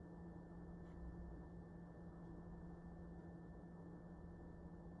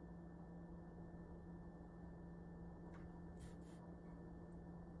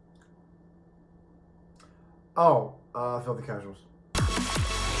Filthy Casuals.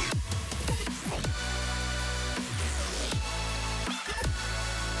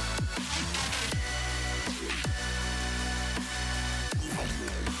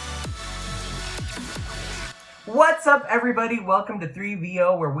 What's up, everybody? Welcome to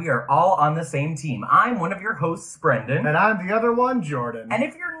 3VO, where we are all on the same team. I'm one of your hosts, Brendan. And I'm the other one, Jordan. And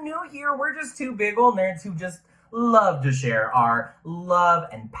if you're new here, we're just two big old nerds who just love to share our love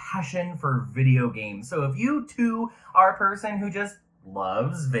and passion for video games. So if you too are a person who just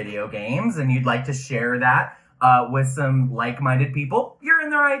loves video games and you'd like to share that with some like-minded people, you're in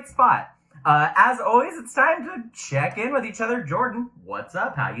the right spot. As always, it's time to check in with each other. Jordan, what's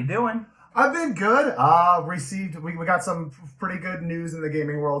up? How you doing? I've been good. We got some pretty good news in the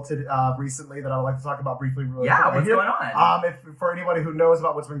gaming world recently that I would like to talk about briefly. What's going on? For anybody who knows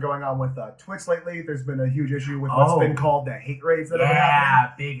about what's been going on with Twitch lately, there's been a huge issue with what's been called the hate raids that have been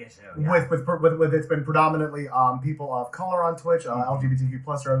happening. Big issue. Yeah. With it's been predominantly people of color on Twitch, LGBTQ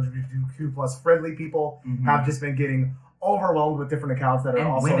plus or LGBTQ plus friendly people have just been getting overwhelmed with different accounts that are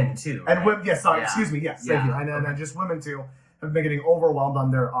also women too. And women, yes, sorry, Yeah. excuse me, yes, Yeah. thank you, and just women too. Have been getting overwhelmed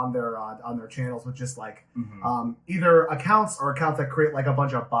on their channels with just like either accounts or accounts that create like a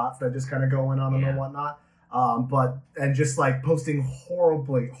bunch of bots that just kind of go in on them and whatnot. And just like posting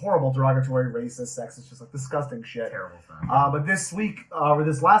horrible, derogatory, racist, sexist, just like disgusting shit. Terrible stuff. But this week, or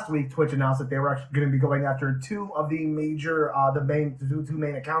this last week, Twitch announced that they were actually going to be going after two of the major, two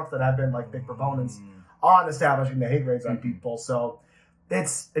main accounts that have been like big proponents on establishing the hate raids on people. So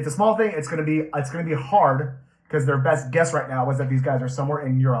it's a small thing. It's gonna be hard. Because their best guess right now is that these guys are somewhere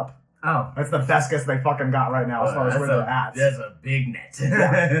in Europe. Oh. That's the best guess they fucking got right now as far as where they're at. That's a big net.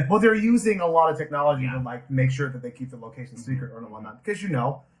 Yeah. Well, they're using a lot of technology to like make sure that they keep the location secret or whatnot. Because they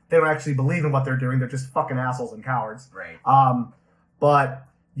don't actually believe in what they're doing. They're just fucking assholes and cowards. Right. But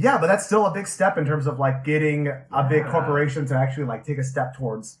that's still a big step in terms of like getting a big corporation to actually like take a step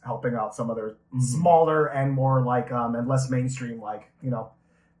towards helping out some other smaller and more like and less mainstream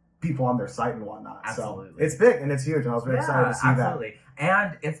people on their site and whatnot. Absolutely. So it's big and it's huge, and I was very excited to see absolutely. That.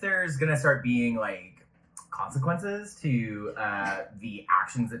 And if there's gonna start being like consequences to the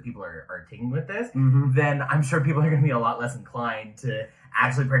actions that people are taking with this, then I'm sure people are gonna be a lot less inclined to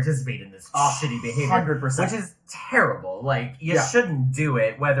actually participate in this shitty behavior. 100%. Which is terrible. Like, you shouldn't do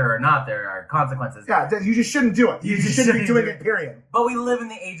it whether or not there are consequences. Yeah, you just shouldn't do it. You just shouldn't be doing it, period. But we live in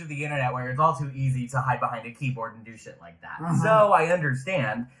the age of the internet where it's all too easy to hide behind a keyboard and do shit like that. So I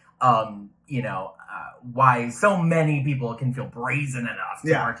understand why so many people can feel brazen enough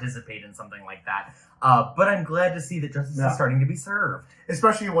to participate in something like that. But I'm glad to see that justice is starting to be served.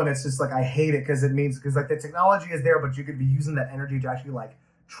 Especially when it's just like, I hate it because like the technology is there, but you could be using that energy to actually like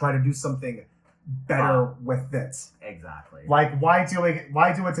try to do something better with it. Exactly. Like, why do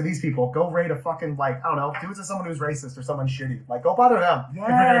it to these people? Go raid a fucking, like, I don't know, do it to someone who's racist or someone shitty. Like, go bother them if you're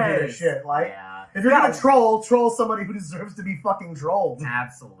gonna do this shit. Like, if you're gonna troll somebody who deserves to be fucking trolled.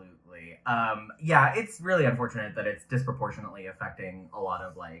 Absolutely. It's really unfortunate that it's disproportionately affecting a lot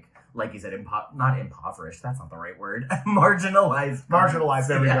of like you said, not impoverished, that's not the right word, marginalized.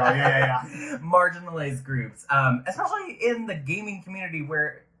 There we go. Yeah. Marginalized groups, especially in the gaming community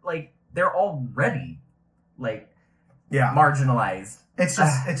where like they're already marginalized. It's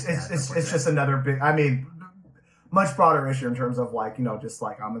just it's just another big. I mean, much broader issue in terms of like just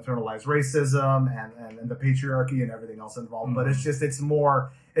like internalized racism and the patriarchy and everything else involved. But it's just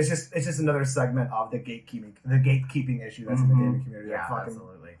another segment of the gatekeeping issue that's in the gaming community. Yeah, that fucking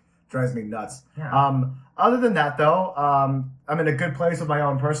absolutely drives me nuts. Yeah. Other than that though, I'm in a good place with my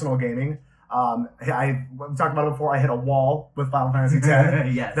own personal gaming. We talked about it before. I hit a wall with Final Fantasy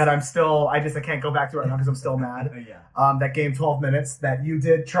X. Yes. That I can't go back to right now because I'm still mad. Yeah. That game 12 minutes that you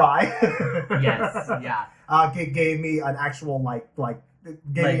did try. Yes. Yeah. Gave me an actual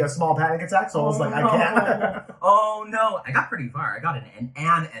gave me a small panic attack. So I was like, I can't. Oh no! I got pretty far. I got an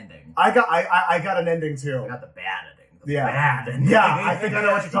ending. I got an ending too. I got the bad ending. Bad ending. Yeah, I think I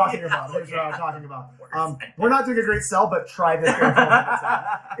know what you're talking about. We're not doing a great sell, but try this game 12 minutes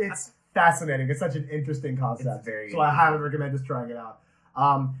out. It's fascinating. It's such an interesting concept. I highly recommend just trying it out.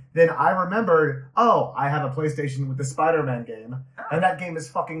 Then I remembered, I have a PlayStation with the Spider-Man game, and that game is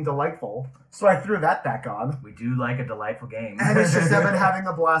fucking delightful. So I threw that back on. We do like a delightful game. And it's just, I've been having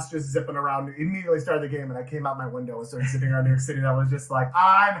a blast just zipping around. Immediately started the game, and I came out my window and started zipping around New York City, and I was just like,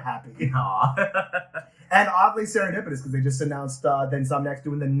 I'm happy. And oddly serendipitous, because they just announced that Insomniac's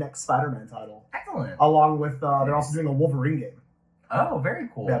doing the next Spider-Man title. Excellent. Along with, they're also doing a Wolverine game. Oh, very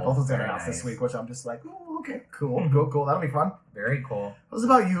cool. Yeah, both of them are Very announced this nice. week, which I'm just like, ooh, okay, cool, cool. That'll be fun. Very cool. What's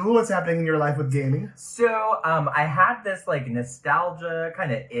about you? What's happening in your life with gaming? So, I had this like nostalgia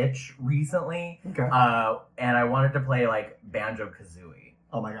kind of itch recently, Okay. and I wanted to play like Banjo-Kazooie.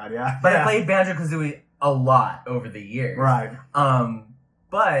 Oh my god, yeah. But yeah. I played Banjo-Kazooie a lot over the years. Right.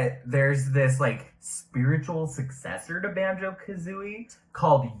 But there's this like spiritual successor to Banjo-Kazooie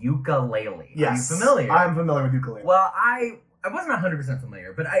called Yooka-Laylee. Yes. Are you familiar? I'm familiar with ukulele. Well, I wasn't 100%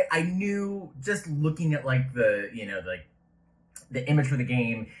 familiar, but I knew just looking at like the image for the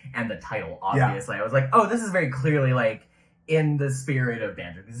game and the title, obviously. I was like, oh, this is very clearly like in the spirit of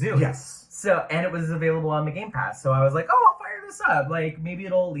Banjo-Kazooie. Yes. So, and it was available on the Game Pass. So I was like, oh, I'll fire this up. Like maybe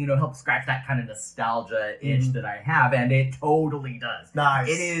it'll, help scratch that kind of nostalgia itch that I have. And it totally does. Nice.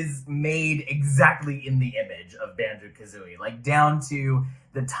 It is made exactly in the image of Banjo-Kazooie, like down to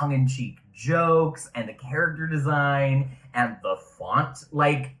the tongue-in-cheek jokes and the character design and the font.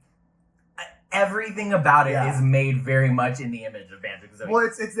 Like everything about it is made very much in the image of Banjo-Kazooie. Well,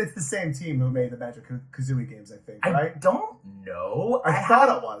 it's the same team who made the Banjo-Kazooie games, I think, right? I don't know. I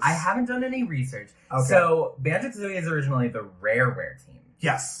thought it was. I haven't done any research. Okay. So Banjo-Kazooie is originally the Rareware team.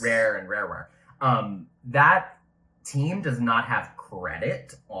 Yes. Rare and Rareware. That team does not have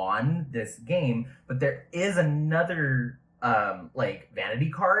credit on this game, but there is another vanity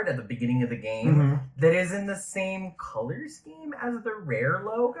card at the beginning of the game that is in the same color scheme as the Rare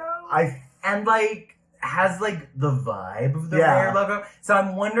logo. And has the vibe of the Rare logo. So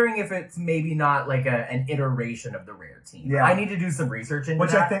I'm wondering if it's maybe not like an iteration of the Rare team. Yeah. I need to do some research into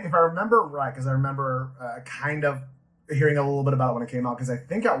Which that. I think, if I remember right, because I remember kind of hearing a little bit about it when it came out, because I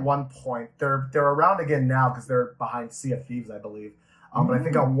think at one point, they're around again now because they're behind Sea of Thieves, I believe. But I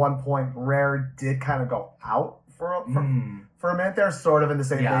think at one point, Rare did kind of go out for a minute there, sort of in the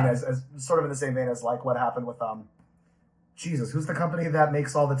same vein as like what happened with Jesus, who's the company that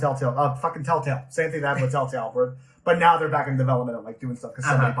makes all the Telltale? Fucking Telltale. Same thing that happened with Telltale. But now they're back in development and like doing stuff because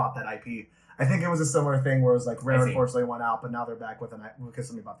somebody bought that IP. I think it was a similar thing where it was like Rare unfortunately went out, but now they're back with because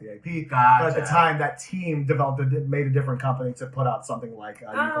somebody bought the IP. Gotcha. But at the time, that team made a different company to put out something like.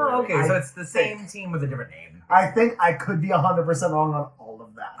 Oh, okay. So it's the same team with a different name. I think I could be 100% wrong on all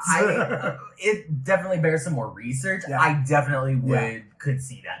of that. It definitely bears some more research. Yeah. I definitely could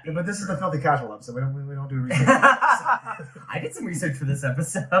see that. But this is the Filthy Casual episode. We don't do research. I did some research for this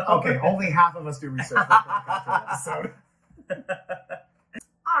episode. Okay, only half of us do research for the Filthy Casual episode.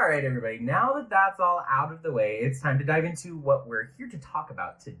 All right, everybody. Now that that's all out of the way, it's time to dive into what we're here to talk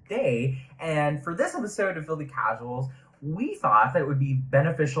about today. And for this episode of Filthy Casuals, we thought that it would be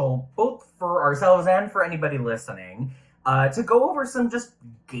beneficial both for ourselves and for anybody listening to go over some just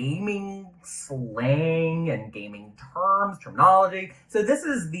gaming slang and gaming terms, terminology. So this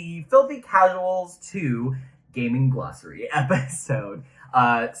is the Filthy Casuals 2 Gaming Glossary episode.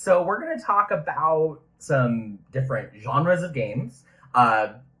 So we're going to talk about some different genres of games.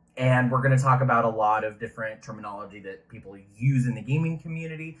 And we're going to talk about a lot of different terminology that people use in the gaming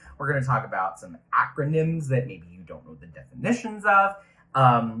community. We're going to talk about some acronyms that maybe you don't know the definitions of.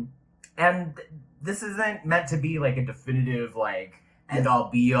 And this isn't meant to be like a definitive, end all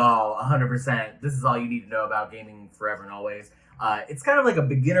be all, 100%. This is all you need to know about gaming forever and always. It's kind of like a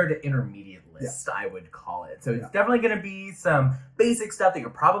beginner to intermediate list, I would call it. So it's definitely going to be some basic stuff that you're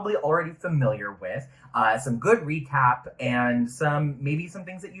probably already familiar with, some good recap, and maybe some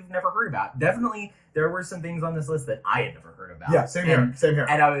things that you've never heard about. Definitely, there were some things on this list that I had never heard about. Yeah, same here.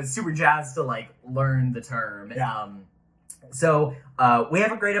 And I was super jazzed to learn the term. Yeah. So we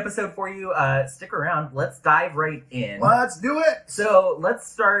have a great episode for you. Stick around. Let's dive right in. Let's do it. So let's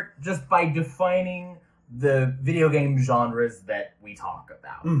start just by defining the video game genres that we talk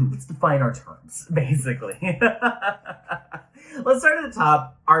about. Let's define our terms, basically. Let's start at the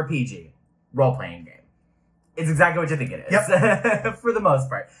top. RPG, role-playing game. It's exactly what you think it is, for the most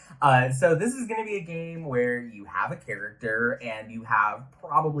part. So this is going to be a game where you have a character and you have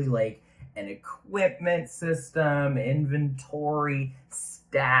probably an equipment system, inventory,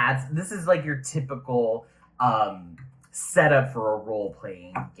 stats. This is your typical setup for a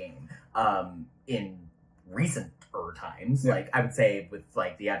role-playing game. In recent times, I would say with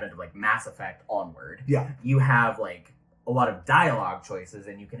the advent of Mass Effect onward, you have a lot of dialogue choices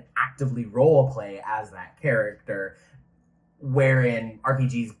and you can actively role play as that character, wherein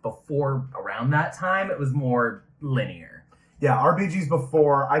RPGs before around that time it was more linear. RPGs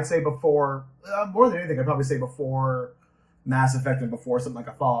before more than anything, I'd probably say before Mass Effect and before something like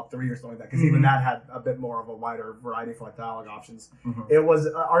a Fallout 3 or something like that, because even that had a bit more of a wider variety for like dialogue options. It was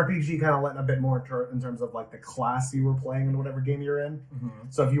RPG kind of letting a bit more in terms of like the class you were playing in whatever game you're in.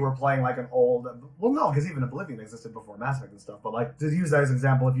 So if you were playing like an old, well, no, because even Oblivion existed before Mass Effect and stuff. But like to use that as an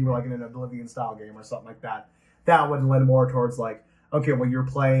example, if you were like in an Oblivion style game or something like that, that would lend more towards like, okay, well, you're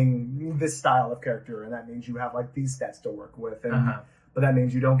playing this style of character, and that means you have like these stats to work with, and but that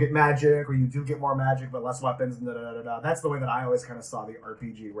means you don't get magic, or you do get more magic, but less weapons, and da-da-da-da-da. That's the way that I always kind of saw the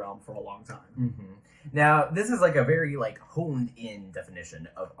RPG realm for a long time. Now, this is like a very like honed-in definition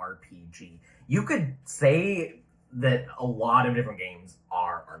of RPG. You could say that a lot of different games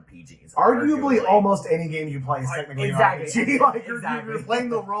are RPGs. Arguably, almost any game you play is technically an RPG. Like Exactly. You're playing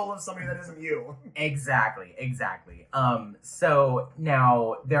the role of somebody that isn't you. Exactly. So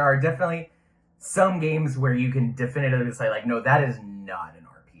now there are definitely some games where you can definitively say like, no, that is not an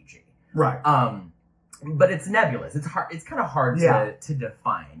RPG. Right. But it's nebulous. It's hard. It's kind of hard to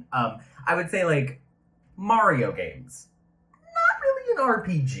define. I would say like Mario games, not really an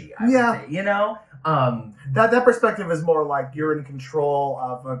RPG. I would say, you know. That perspective is more like you're in control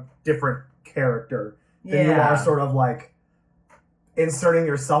of a different character than you are sort of like inserting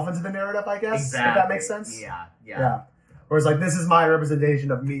yourself into the narrative, I guess. Exactly. If that makes sense. Yeah. Whereas like this is my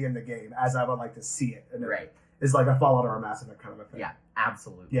representation of me in the game as I would like to see it. And right. It's like a Fallout or a Mass Effect kind of a thing. Yeah,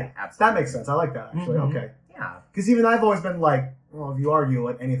 absolutely. Yeah, absolutely. That makes sense. I like that actually. Okay. Yeah. Because even I've always been like, well, if you argue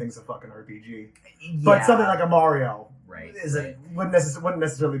it, anything's a fucking RPG. But something like a Mario wouldn't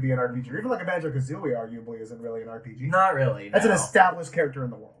necessarily be an RPG. Or even like a Banjo-Kazooie arguably isn't really an RPG. Not really. That's an established character in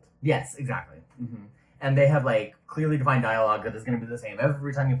the world. Yes, exactly. And they have like clearly defined dialogue that is going to be the same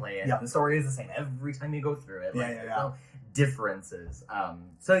every time you play it. The story is the same every time you go through it. There's no differences.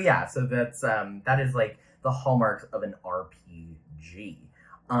 So that's that is like the hallmarks of an RPG.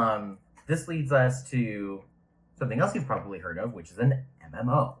 This leads us to something else you've probably heard of, which is an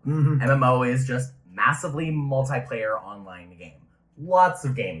MMO. MMO is just massively multiplayer online game. Lots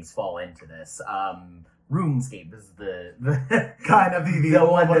of games fall into this. RuneScape is the kind of the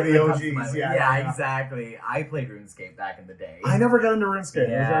one of the OGs. Yeah, exactly. I played RuneScape back in the day. I never got into RuneScape.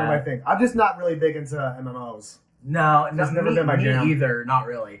 It was never my thing. I'm just not really big into MMOs. No, it's never been my jam. Me either. Not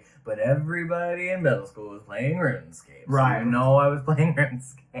really. But everybody in middle school was playing RuneScape. Right. So you know I was playing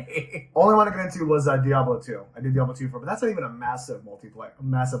RuneScape. Only one I got into was Diablo 2. I did Diablo 2 but that's not even a massive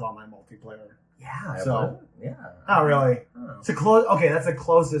online multiplayer. Yeah. So yeah. Not really. Oh. That's the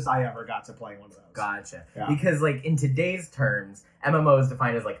closest I ever got to playing one of those. Gotcha. Yeah. Because like in today's terms, MMO is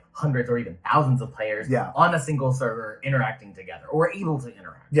defined as like hundreds or even thousands of players on a single server interacting together or able to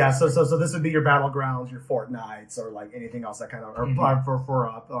interact. Yeah. So this would be your Battlegrounds, your Fortnites, or like anything else that kind of or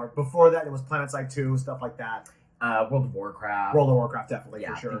before that it was PlanetSide 2, stuff like that. World of Warcraft. World of Warcraft, definitely,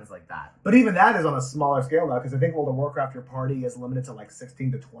 for sure. Things like that. But even that is on a smaller scale now, because I think World of Warcraft, your party is limited to like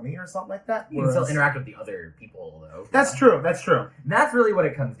 16 to 20 or something like that. You can still interact with the other people, though. That's true. That's really what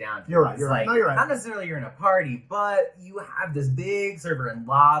it comes down to. You're right. You're right. No, you're right. Not necessarily you're in a party, but you have this big server, and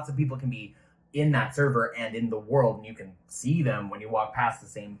lots of people can be in that server and in the world, and you can see them when you walk past the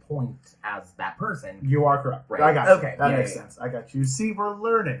same point as that person. You are correct. Right. I got you. Okay. That makes sense. I got you. See, we're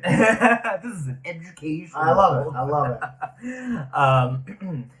learning. This is an education. I love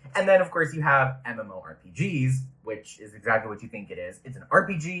it. And then, of course, you have MMORPGs, which is exactly what you think it is. It's an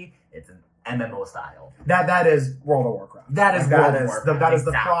RPG. It's an MMO style. That is World of Warcraft. That is World of Warcraft. That is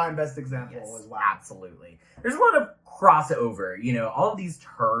the prime best example as well. Absolutely. There's a lot of crossover. You know, all of these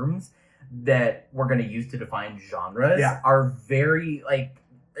terms that we're going to use to define genres are very, like,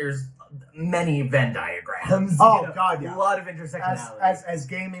 there's many Venn diagrams. Oh, God, yeah. A lot of intersectionality. As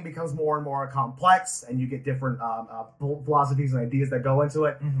gaming becomes more and more complex and you get different philosophies and ideas that go into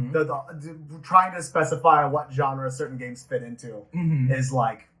it, trying to specify what genre certain games fit into is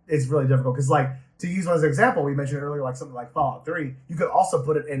really difficult. Because, like, to use one as an example, we mentioned earlier, like something like Fallout 3, you could also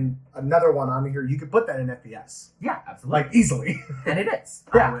put it in another one on here. You could put that in FPS. Yeah, absolutely. Like, easily. And it is.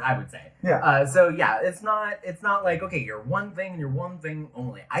 I would say. Yeah. It's not like, okay, you're one thing and you're one thing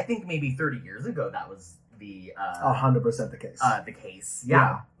only. I think maybe 30 years ago that was the 100% the case. The case.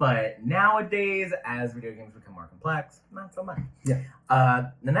 Yeah. But nowadays, as video games become more complex, not so much. Yeah.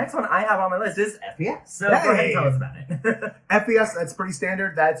 The next one I have on my list is FPS. So go ahead and tell us about it. FPS, that's pretty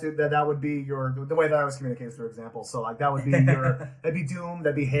standard. That would be the way that I was communicating, for example. So like that would be that'd be Doom,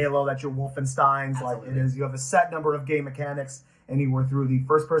 that'd be Halo, that's your Wolfensteins. Absolutely. Like it is, you have a set number of game mechanics, and you were through the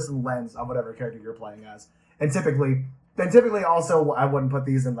first person lens of whatever character you're playing as. And typically also I wouldn't put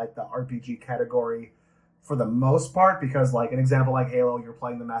these in like the RPG category for the most part, because like an example like Halo, you're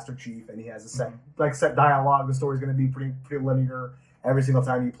playing the Master Chief and he has a set dialogue. The story's going to be pretty linear every single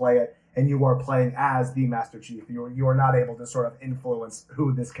time you play it. and you are playing as the Master Chief. You are not able to sort of influence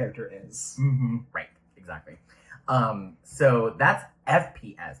who this character is. Mm-hmm. Right, exactly. So that's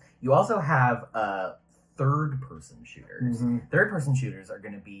FPS. You also have third-person shooters. Mm-hmm. Third-person shooters are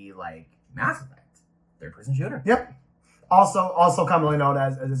going to be like Mass Effect. Third-person shooter. Yep. Also commonly known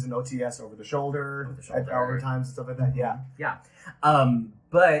as an OTS, over the shoulder, at overtimes and stuff like that. Yeah. Yeah.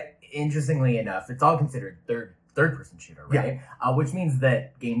 But interestingly enough, it's all considered third-person shooter, right? Yeah. Which means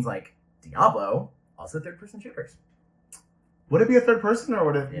that games like Diablo, also third-person shooters. Would it be a third person, or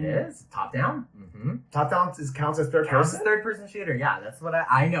would it? It is top down. Mm-hmm. Top down counts as third person. Third person shooter. Yeah, that's what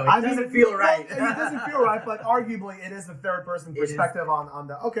I know. It doesn't feel right. It doesn't feel right, but arguably it is the third person perspective on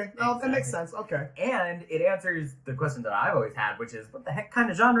the. Okay, no, that makes sense. Okay, and it answers the question that I've always had, which is, what the heck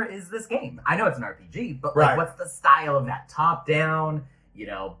kind of genre is this game? I know it's an RPG, but like, what's the style of that top down?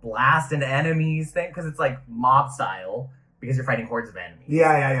 Blast into enemies thing, because it's like mob style. Because you're fighting hordes of enemies.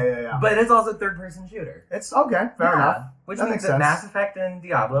 Yeah. But it's also third-person shooter. It's okay, fair enough. Which means that Mass Effect and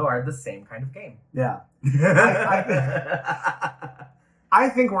Diablo are the same kind of game. Yeah. I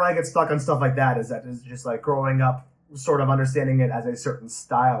think where I get stuck on stuff like that is just like growing up, sort of understanding it as a certain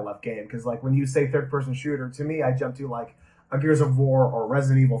style of game. Because like when you say third-person shooter, to me, I jump to like a Gears of War or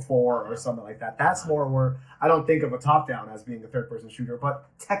Resident Evil 4 or something like that. That's more where I don't think of a top-down as being a third-person shooter, but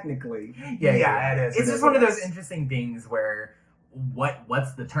technically, yeah, it is. It's just one of those interesting things where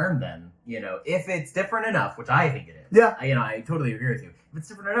what's the term then? If it's different enough, which I think it is. Yeah. I totally agree with you. If it's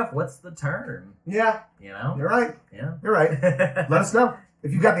different enough, what's the term? Yeah. You're right. Yeah. You're right. Let us know.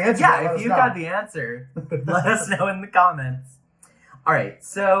 If you've got the answer. Yeah, if you've got the answer, let us know in the comments. All right,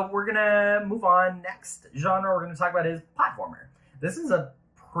 so we're going to move on. Next genre we're going to talk about is platformer. This is a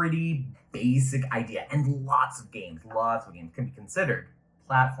pretty basic idea, and lots of games can be considered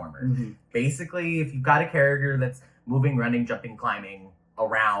platformer. Mm-hmm. Basically, if you've got a character that's moving, running, jumping, climbing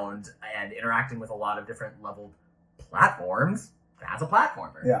around, and interacting with a lot of different leveled platforms, that's a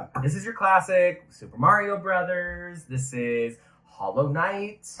platformer. Yeah. This is your classic Super Mario Brothers. This is Hollow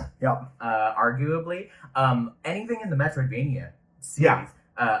Knight. Yep. Arguably. Anything in the Metroidvania series,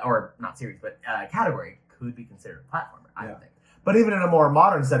 or not series, but category could be considered a platformer, I think. But even in a more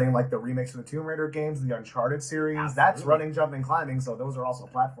modern setting, like the remakes of the Tomb Raider games, the Uncharted series, Absolutely. That's running, jumping, climbing, so those are also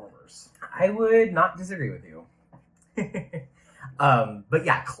platformers. I would not disagree with you. But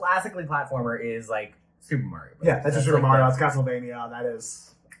yeah, classically platformer is like Super Mario Bros. Yeah, that's just Super like Mario, it's Castlevania, that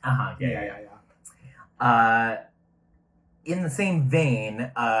is... Yeah. In the same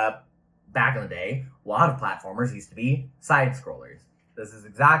vein, back in the day, a lot of platformers used to be side-scrollers. This is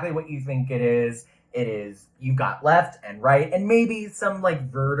exactly what you think it is. It is, you've got left and right, and maybe some,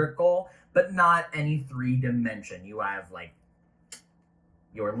 like, vertical, but not any 3-dimension. You have, like,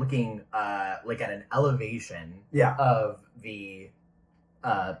 you're looking, like, at an elevation of the,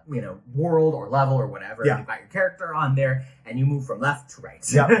 world or level or whatever. Yeah. You've got your character on there, and you move from left to right.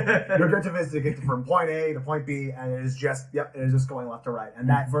 Yeah. Your objective is to get from point A to point B, and it is just going left to right. And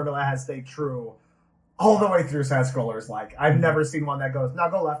that vertical has stayed true all the way through side-scrollers. Like, I've never seen one that goes, now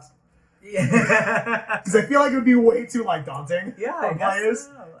go left. Yeah. Because I feel like it would be way too, like, daunting for players.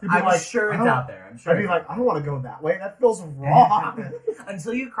 So. I'm sure it's out there. I'd be like, I don't want to go that way. That feels wrong.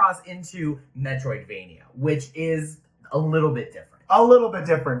 Until you cross into Metroidvania, which is a little bit different. A little bit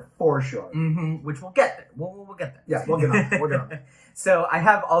different, for sure. Mm-hmm, which we'll get there. We'll get there. Yeah, we'll get on it. So I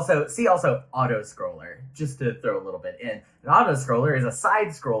have also auto-scroller, just to throw a little bit in. An auto-scroller is a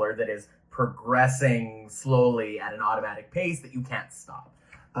side-scroller that is progressing slowly at an automatic pace that you can't stop.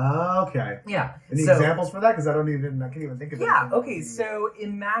 Okay. Yeah. Any exampals for that? Because I can't even think of it. Yeah, okay, so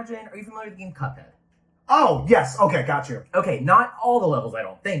imagine, are you familiar with the game Cuphead? Oh, yes. Okay, got you. Okay, not all the levels, I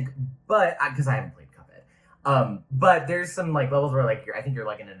don't think, but, because I haven't played Cuphead. But there's some, like, levels where, like, I think you're,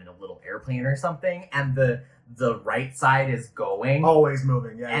 like, in a little airplane or something, and the right side is going. Always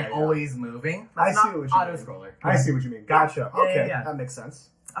moving, yeah. Always moving. That's I see what you mean. Auto-scroller. I see what you mean. Gotcha. Okay, that makes sense.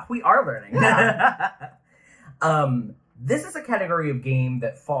 We are learning. Yeah. This is a category of game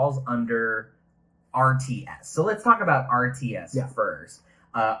that falls under RTS. So let's talk about RTS first.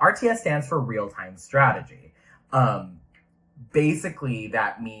 RTS stands for real-time strategy. Basically,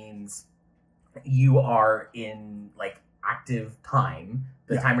 that means you are in, like, active time.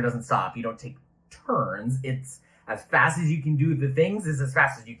 The timer doesn't stop. You don't take turns. It's as fast as you can do the things is as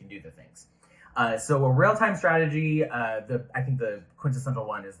fast as you can do the things. So a real-time strategy, I think the quintessential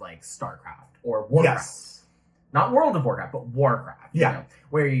one is, like, StarCraft or Warcraft. Yes. Not World of Warcraft, but Warcraft. Yeah.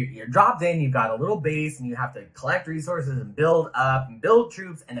 Where you're dropped in, you've got a little base, and you have to collect resources and build up and build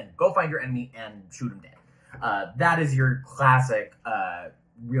troops, and then go find your enemy and shoot them dead. That is your classic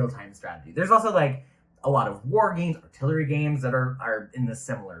real-time strategy. There's also, like, a lot of war games, artillery games that are in the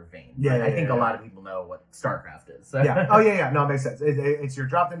similar vein. Yeah, I think a lot of people know what StarCraft is. So. Yeah. Oh, yeah. No, it makes sense. It's you're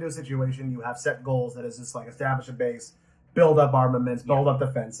dropped into a situation. You have set goals that is just like establish a base, build up armaments, build up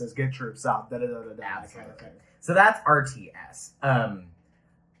defenses, get troops out, that kind of thing. So that's RTS.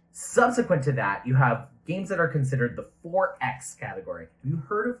 Subsequent to that, you have games that are considered the 4X category. Have you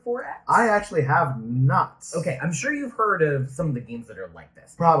heard of 4X? I actually have not. Okay, I'm sure you've heard of some of the games that are like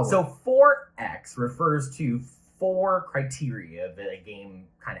this. Probably. So 4X refers to 4 criteria that a game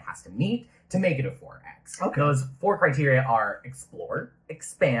kind of has to meet to make it a 4X. Okay. Those 4 criteria are explore,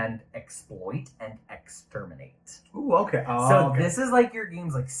 expand, exploit, and exterminate. Ooh, okay. Oh, So okay. this is like your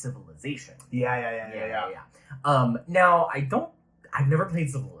games like Civilization. Yeah. Now I've never played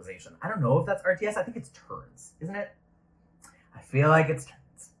Civilization. I don't know if that's RTS. I think it's turns, isn't it? I feel like it's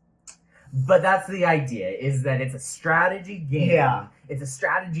turns. But that's the idea, is that it's a strategy game. Yeah. It's a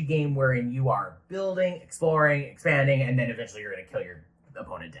strategy game wherein you are building, exploring, expanding, and then eventually you're going to kill your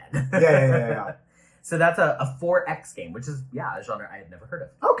opponent dead. Yeah. So that's a 4X game, which is, a genre I had never heard of.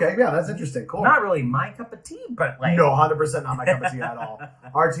 Okay, yeah, that's interesting. Cool. Not really my cup of tea, but like... No, 100% not my cup of tea at all.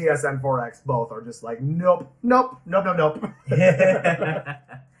 RTS and 4X both are just like, nope. I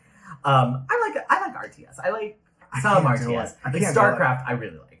like RTS. I like some RTS. Like StarCraft, I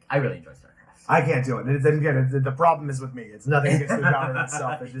really like. I really enjoy StarCraft. I can't do it. Again, the problem is with me. It's nothing against the genre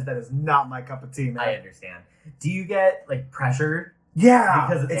itself. It's just that it's not my cup of tea, man. I understand. Do you get like pressured? Yeah,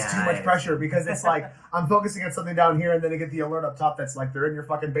 Because it's too much pressure because it's like I'm focusing on something down here and then I get the alert up top that's like they're in your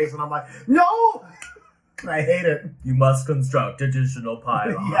fucking base and I'm like, no! And I hate it. You must construct additional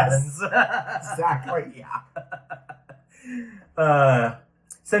pylons. Yes, exactly. Yeah.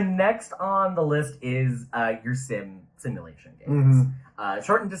 So next on the list is your simulation games.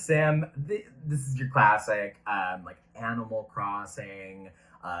 Shortened to sim. This is your classic, like Animal Crossing.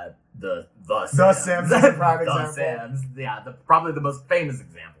 The Sims is a prime The example. Sims, probably the most famous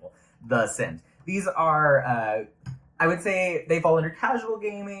example. The Sims. These are, I would say, they fall under casual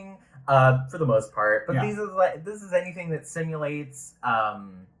gaming for the most part. But this is anything that simulates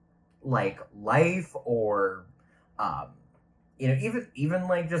like life or even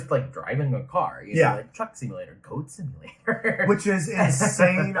like just like driving a car. Like truck simulator, goat simulator. Which is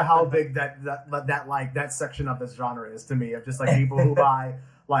insane how big that section of this genre is to me, of just like people who buy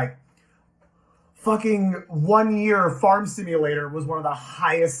like fucking 1 year Farm Simulator was one of the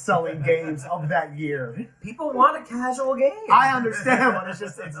highest selling games of that year. People want a casual game. I understand, but it's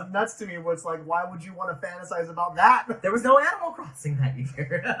nuts to me. Where it's like, why would you want to fantasize about that? There was no Animal Crossing that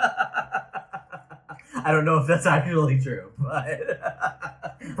year. I don't know if that's actually true, but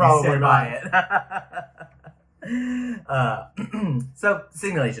Probably by it. So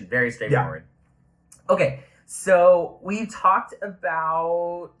simulation, very straightforward. Yeah. Okay, so we talked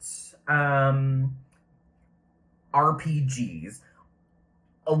about RPGs.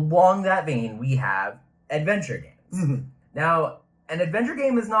 Along that vein, we have adventure games. Mm-hmm. Now, an adventure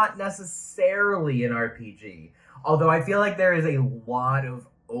game is not necessarily an RPG, although I feel like there is a lot of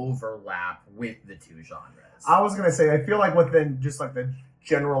overlap with the two genres. I was going to say, I feel like within just like the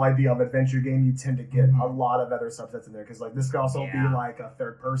general idea of adventure game, you tend to get a lot of other subsets in there, because like this could also be like a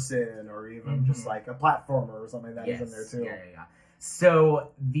third person or even just like a platformer or something that is in there too. Yeah. So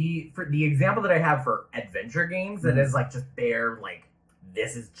the example that I have for adventure games that is like just bare like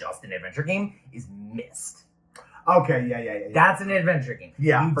this is just an adventure game is Myst. Okay, yeah. That's an adventure game.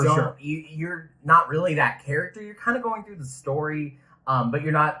 Yeah, for sure. You're not really that character. You're kind of going through the story, but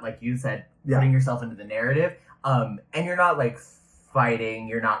you're not, like you said, putting yourself into the narrative. And you're not like fighting.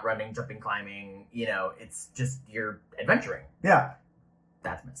 You're not running, jumping, climbing. It's just you're adventuring. Yeah,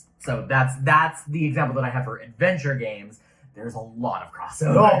 that's Myst. So that's the example that I have for adventure games. There's a lot of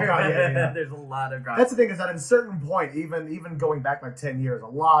crossover. Oh, God, yeah. There's a lot of crossover. That's the thing, is that at a certain point, even going back like 10 years, a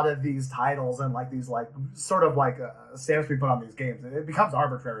lot of these titles and like these like sort of like stamps we put on these games, it becomes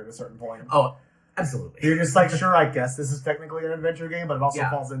arbitrary at a certain point. Oh, absolutely. You're just like, sure, I guess this is technically an adventure game, but it also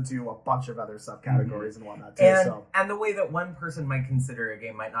falls into a bunch of other subcategories and whatnot too. And the way that one person might consider a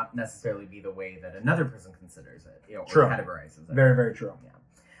game might not necessarily be the way that another person considers it, or categorizes it. Very, very true.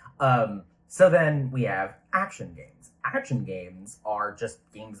 Yeah. So then we have action games. Action games are just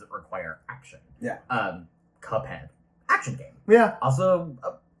games that require action. Yeah. Cuphead, action game. Yeah. Also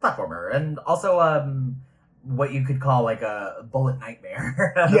a platformer, and also what you could call like a bullet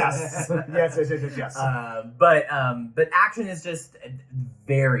nightmare. Yes. But action is just a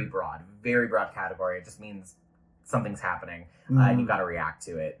very broad category. It just means something's happening, and you've got to react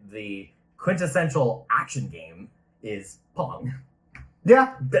to it. The quintessential action game is Pong.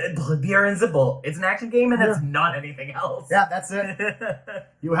 Yeah. Pure and simple. It's an action game and it's not anything else. Yeah, that's it.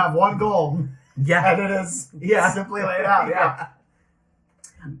 You have one goal. Yeah. And it is simply laid out.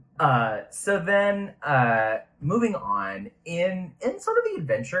 Yeah. So then, moving on, in sort of the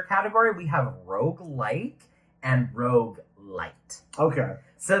adventure category, we have roguelike and roguelite. Okay.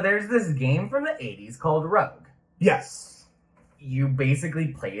 So there's this game from the 80s called Rogue. Yes. You basically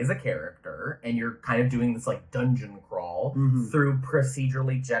play as a character, and you're kind of doing this like dungeon crawl through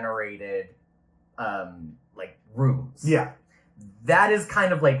procedurally generated like rooms. Yeah. That is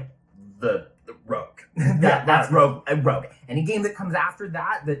kind of like the Rogue. That's Rogue. Rogue. Any game that comes after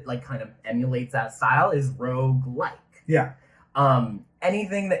that like kind of emulates that style is roguelike. Yeah.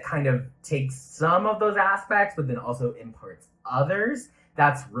 Anything that kind of takes some of those aspects but then also imparts others,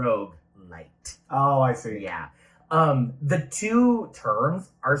 that's roguelite. Oh, I see. Yeah. The two terms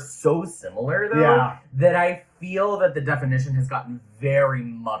are so similar though that I feel that the definition has gotten very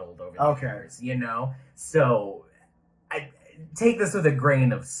muddled over the years, you know? So I take this with a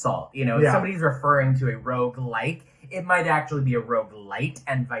grain of salt. You know, if somebody's referring to a roguelike, it might actually be a roguelite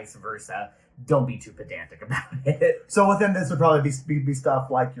and vice versa. Don't be too pedantic about it. So within this would probably be stuff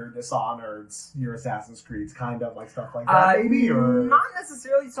like your Dishonored's, your Assassin's Creed's, kind of like stuff like that, maybe? Or not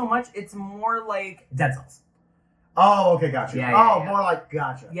necessarily so much. It's more like Dead Cells. Oh, okay, gotcha. More like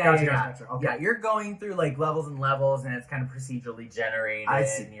gotcha. Gotcha. Okay. Yeah, you're going through like levels and levels, and it's kind of procedurally generated. I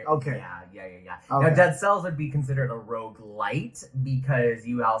see. Okay. Yeah. Okay. Now, Dead Cells would be considered a roguelite because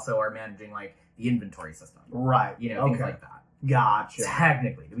you also are managing like the inventory system. Right. You know, things like that. Gotcha.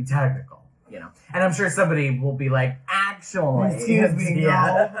 Technically, to be technical. You know, and I'm sure somebody will be like, actually, excuse me,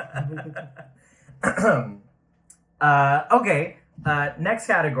 okay. Next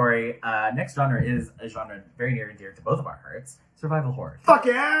category, next genre is a genre very near and dear to both of our hearts: survival horror. Fuck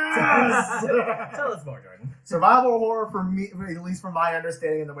yeah! Tell us more, Jordan. Survival horror, for me, at least from my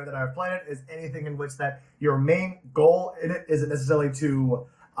understanding and the way that I've played it, is anything in which that your main goal in it isn't necessarily to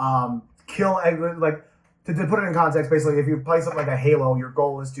kill, like. To put it in context, basically, if you play something like a Halo, your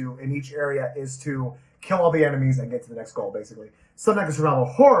goal is to, in each area, is to kill all the enemies and get to the next goal, basically. Something like a survival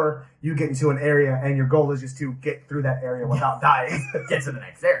horror, you get into an area and your goal is just to get through that area without dying. Get to the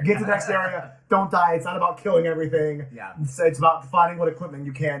next area. Get to the next area. Don't die. It's not about killing everything. Yeah. It's about finding what equipment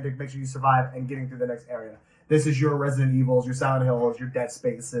you can to make sure you survive and getting through the next area. This is your Resident Evils, your Silent Hills, your Dead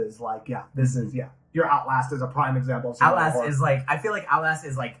Spaces. Like, this is, Your Outlast is a prime example of survival horror. Is like, I feel like Outlast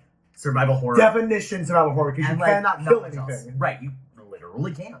is like survival horror. Definition survival horror, because you cannot kill anything. Else. Right, you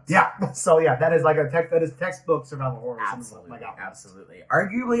literally can't. Yeah, so that is like that is textbook survival horror. Absolutely, absolutely.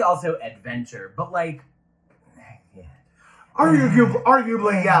 Arguably also adventure, but like,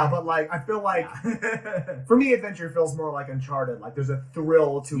 Arguably, but like, I feel like, for me, adventure feels more like Uncharted. Like, there's a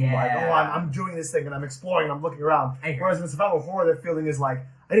thrill to like, I'm doing this thing and I'm exploring and I'm looking around. Whereas in survival horror, the feeling is like,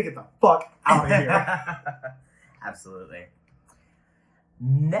 I need to get the fuck out of here. Absolutely.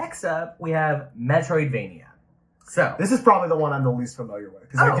 Next up, we have Metroidvania. So this is probably the one I'm the least familiar with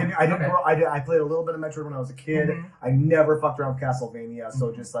because I played a little bit of Metroid when I was a kid. Mm-hmm. I never fucked around with Castlevania,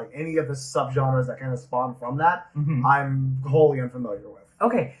 so just like any of the subgenres that kind of spawn from that, I'm wholly unfamiliar with.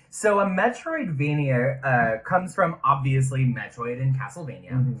 Okay, so a Metroidvania comes from obviously Metroid and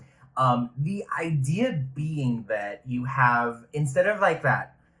Castlevania. The idea being that you have, instead of like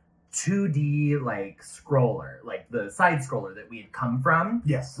that 2D like scroller, like the side scroller that we had come from.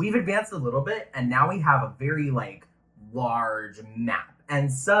 Yes. We've advanced a little bit and now we have a very like large map and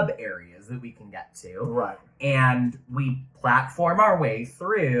sub areas that we can get to. Right. And we platform our way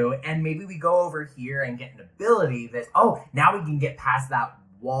through and maybe we go over here and get an ability that, now we can get past that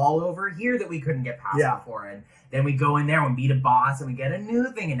wall over here that we couldn't get past before. And then we go in there and beat a boss and we get a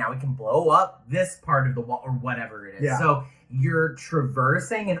new thing and now we can blow up this part of the wall or whatever it is. Yeah. So you're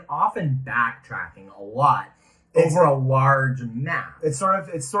traversing and often backtracking a lot over a large map. It's sort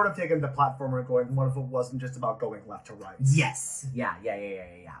of taken the platformer and going, what if it wasn't just about going left to right? Yes. Yeah.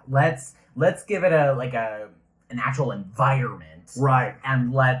 Let's give it an actual environment. Right.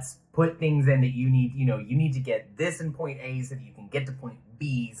 And let's put things in that you need to get this in point A so that you can get to point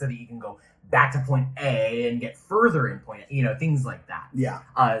B so that you can go back to point A and get further in point A, things like that. Yeah.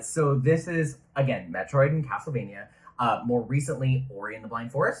 So this is, again, Metroid and Castlevania. More recently, Ori and the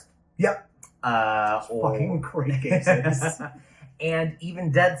Blind Forest. Yep. Fucking great games. And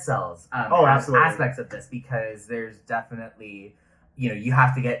even Dead Cells. Absolutely. Aspects of this because there's definitely, you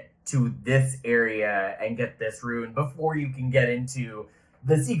have to get to this area and get this rune before you can get into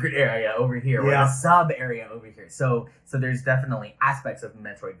the secret area over here or the sub area over here. So there's definitely aspects of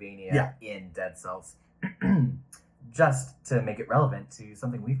Metroidvania in Dead Cells. Just to make it relevant to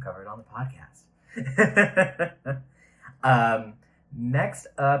something we've covered on the podcast. Next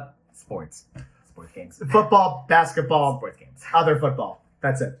up, sports games. Football, basketball, sports games. Other football.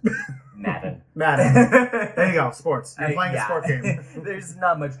 That's it. Madden. Madden. There you go. Sports. You're playing a sport game. There's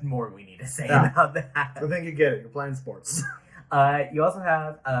not much more we need to say Yeah. about that. I think you get it. You're playing sports. You also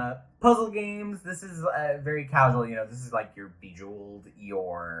have puzzle games. This is very casual. You know, this is like your Bejeweled,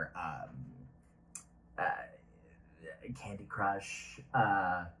 your Candy Crush.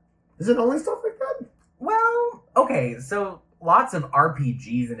 Is it only stuff like that? Well, okay, so lots of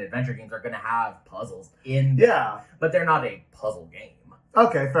RPGs and adventure games are going to have puzzles in them, Yeah. but they're not a puzzle game.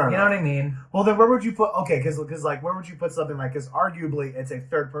 Okay, fair enough. You know what I mean? Well, then where would you put? Okay, because like where would you put something like? Because arguably it's a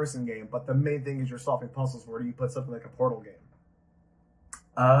third-person game, but the main thing is you're solving puzzles. Where do you put something like a Portal game?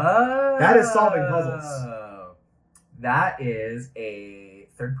 That is solving puzzles. That is a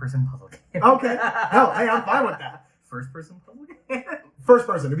third-person puzzle game. Okay. Hell, hey, I'm fine with that. First-person puzzle game? First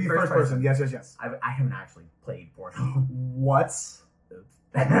person. To be First first person. Yes, yes, yes. I haven't actually played Portal. What?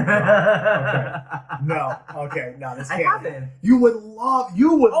 Okay. No. Okay. No, this I can't. haven't. You would love.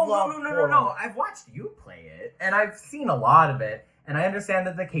 You would Oh, love. no. Portal. I've watched you play it, and I've seen a lot of it, and I understand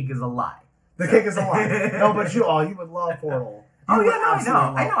that the cake is a lie. The cake is a lie. No, but you would love Portal. You Oh, would yeah, no, absolutely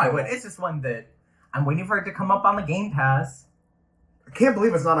love I know I would. Portal. It's just one that I'm waiting for it to come up on the Game Pass. I can't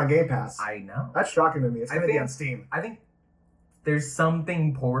believe it's not on Game Pass. I know. That's shocking to me. It's I going to be think- on Steam. I think there's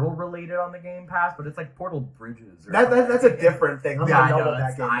something Portal related on the Game Pass, but it's like Portal Bridges. Or That's a different thing. I'm Yeah, I not know know, what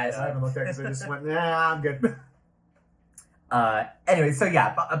that it's- game is. I I haven't looked at it because I just went, nah, I'm good. Anyway, so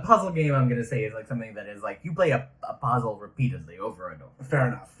yeah, a puzzle game I'm gonna say is like something that is like you play a puzzle repeatedly over and over. Fair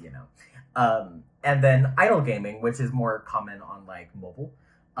enough. You know. And then idle gaming, which is more common on like mobile.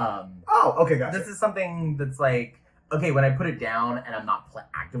 Oh, okay, gotcha. This is something that's like, okay, when I put it down and I'm not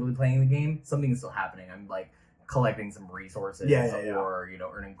actively playing the game, something's still happening. I'm like collecting some resources Yeah. or, you know,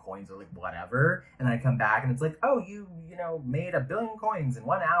 earning coins or like whatever. And then I come back and it's like, oh, you know, made 1 billion coins in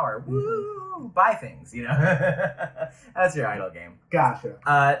 1 hour. Woo! Buy things, you know? That's your idle game. Gotcha.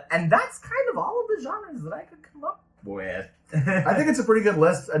 And that's kind of all of the genres that I could come up with. I think it's a pretty good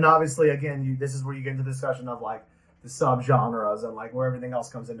list. And obviously, again, this is where you get into the discussion of like the subgenres and like where everything else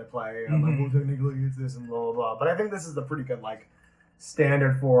comes into play. And like, well, technically it's this and blah, blah, blah. But I think this is the pretty good like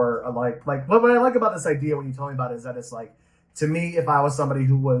standard for like what I like about this idea when you told me about it is that it's like, to me, if I was somebody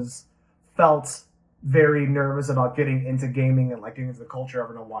who felt very nervous about getting into gaming and like getting into the culture of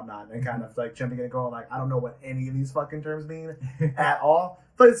it and whatnot and kind of like jumping in and going like, I don't know what any of these fucking terms mean at all.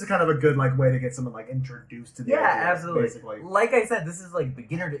 But it's kind of a good like way to get someone like introduced to the idea, absolutely. basically. Like I said, this is like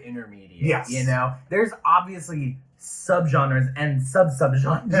beginner to intermediate. Yes. You know, there's obviously subgenres and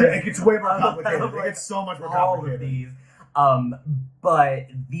sub-subgenres. Yeah, it gets way more of, complicated. like, It gets so much more all complicated. of these. But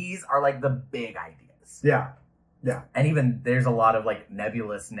these are like the big ideas. Yeah. And even there's a lot of like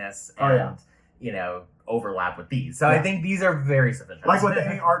nebulousness Oh, and, yeah. you know, overlap with these. So Yeah. I think these are very sufficient. Like with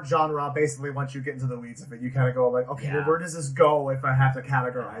any art genre, basically, once you get into the weeds of it, you kind of go like, okay, Yeah. well, where does this go if I have to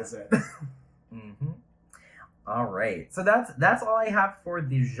categorize it? Mm-hmm. All right. So that's all I have for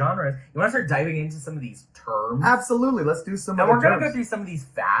the genres. You want to start diving into some of these terms? Absolutely. Let's do some And of we're the going to go terms. through some of these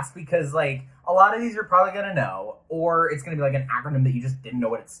fast because, like, a lot of these you're probably going to know, or it's going to be like an acronym that you just didn't know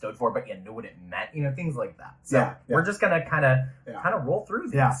what it stood for, but you knew what it meant, you know, things like that. So Yeah. we're just going to kind of Yeah. roll through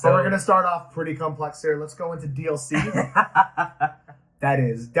these. Yeah, so we're going to start off pretty complex here. Let's go into DLC. That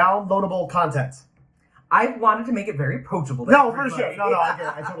is downloadable content. I wanted to make it very approachable. to No, for everybody. sure. No, I get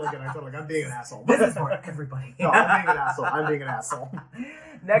it. I totally get it. I'm being an asshole. This is for everybody. No, I'm being an asshole.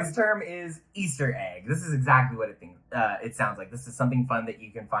 Next term is Easter egg. This is exactly what it sounds like. This is something fun that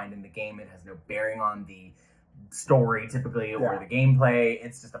you can find in the game. It has no bearing on the story typically or Yeah. the gameplay.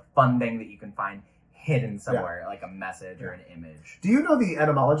 It's just a fun thing that you can find hidden somewhere, like a message or an image. Do you know the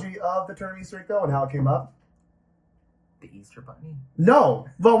etymology of the term Easter egg, though, and how it came up? The Easter Bunny? No.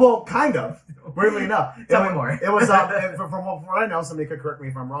 Well, kind of. Weirdly enough. Tell me more. It was, from what I know, somebody could correct me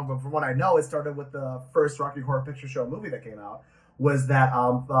if I'm wrong, but from what I know, it started with the first Rocky Horror Picture Show movie that came out, was that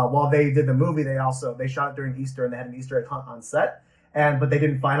while they did the movie, they shot it during Easter, and they had an Easter egg hunt on set, but they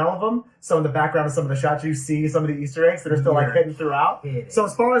didn't find all of them. So in the background of some of the shots, you see some of the Easter eggs that are still like hidden throughout. So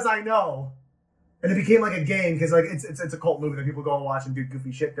as far as I know, and it became like a game because like it's a cult movie that people go and watch and do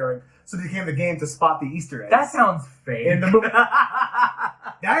goofy shit during. So it became the game to spot the Easter eggs. That sounds fake. In the movie.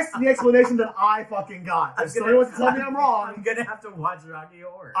 That's the explanation that I fucking got. If somebody wants to tell me I'm wrong, I'm gonna have to watch Rocky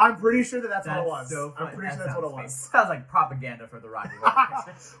Horror. I'm pretty sure that's what it was. So I'm pretty sure that's what it was. Sounds like propaganda for the Rocky Horror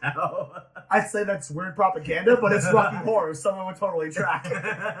Picture Show. I'd say that's weird propaganda, but it's Rocky Horror. Someone would totally track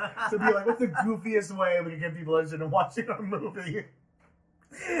it. To be like, what's the goofiest way we can get people interested in watching a movie?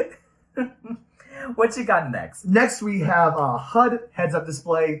 What you got next? Next, we have HUD heads-up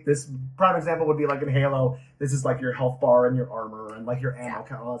display. This prime example would be like in Halo. This is like your health bar and your armor and like your ammo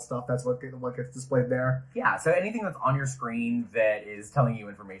count, all that stuff. That's what gets displayed there. Yeah, so anything that's on your screen that is telling you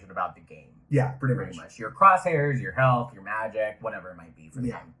information about the game. Yeah, pretty much. Your crosshairs, your health, your magic, whatever it might be for the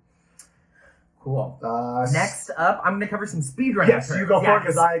game. Cool. Next up, I'm going to cover some speedrunning. Yes, terms. you go for it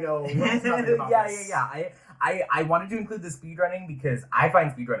because I know nothing about this. I wanted to include the speedrunning because I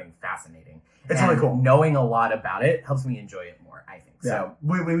find speedrunning fascinating. It's really cool. Knowing a lot about it helps me enjoy it more, I think. Yeah. So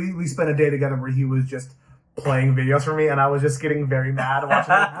we spent a day together where he was just playing videos for me, and I was just getting very mad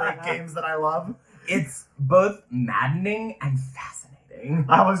watching the great games that I love. It's both maddening and fascinating.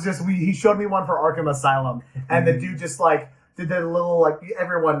 He showed me one for Arkham Asylum, and the dude just like did that little, like,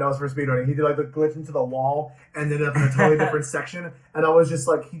 everyone knows for speedrunning, he did like the glitch into the wall and ended up in a totally different section, and I was just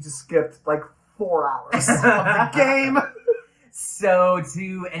like, he just skipped like 4 hours of the game. So,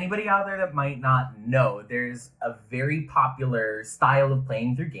 to anybody out there that might not know, there's a very popular style of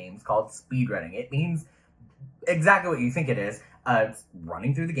playing through games called speedrunning. It means exactly what you think it is. It's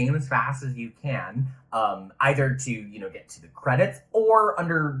running through the game as fast as you can, either to, get to the credits or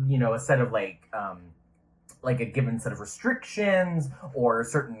under, a set of like a given set of restrictions or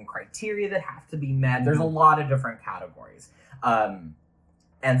certain criteria that have to be met. There's a lot of different categories.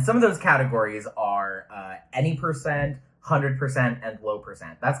 And some of those categories are any percent, 100%, and low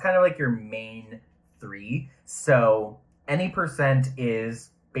percent. That's kind of like your main three. So any percent is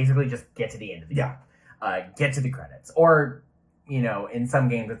basically just get to the end of the game. Get to the credits. Or, in some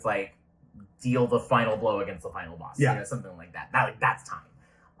games it's like deal the final blow against the final boss. Something like that. That's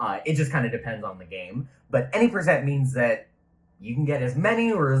time. It just kind of depends on the game. But any percent means that you can get as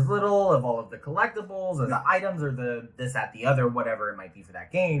many or as little of all of the collectibles or the items or the this, that, the other, whatever it might be for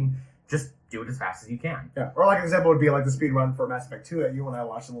that game. Just do it as fast as you can. Yeah. Or like an example would be like the speed run for Mass Effect 2 that you and I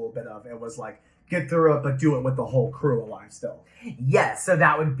watched a little bit of. It was like, get through it, but do it with the whole crew alive still. Yes. So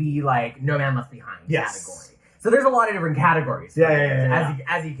that would be like No Man Left Behind category. So there's a lot of different categories.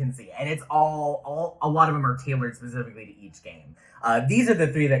 As you can see. And it's all a lot of them are tailored specifically to each game. These are the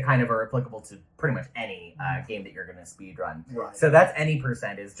three that kind of are applicable to pretty much any game that you're going to speed run. Right. So that's any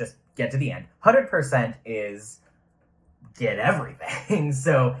percent is just get to the end. 100% is get everything.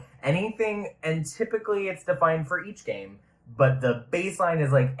 So anything, and typically it's defined for each game, but the baseline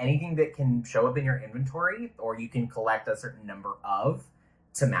is like anything that can show up in your inventory or you can collect a certain number of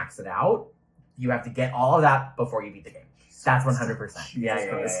to max it out. You have to get all of that before you beat the game. That's 100%.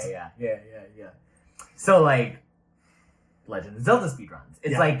 Yeah. So like Legend of Zelda speedruns.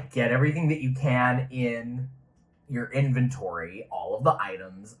 It's like get everything that you can in your inventory, all of the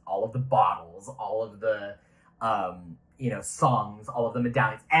items, all of the bottles, all of the songs, all of the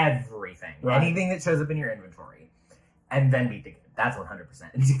medallions, everything. Right. Anything that shows up in your inventory. And then beat the game. That's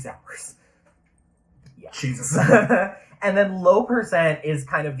 100% in 6 hours. Yeah. Jesus. And then low percent is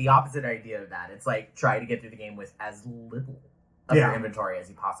kind of the opposite idea of that. It's like try to get through the game with as little of your inventory as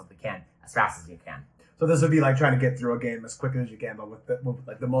you possibly can, as fast as you can. So this would be like trying to get through a game as quickly as you can, but with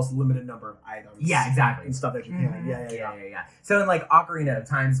like the most limited number of items. Yeah, exactly. And stuff that you can. Mm-hmm. Yeah. So in like Ocarina of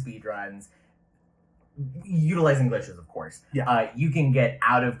Time speedruns, utilizing glitches, of course. Yeah. You can get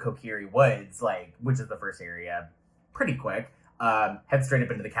out of Kokiri Woods, which is the first area, pretty quick. Head straight up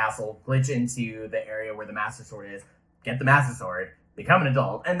into the castle, glitch into the area where the Master Sword is, get the Master Sword, become an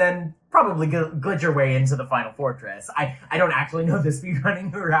adult, and then probably glitch your way into the final fortress. I don't actually know the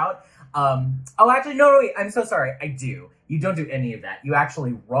speedrunning route. No, wait, I'm so sorry. I do. You don't do any of that. You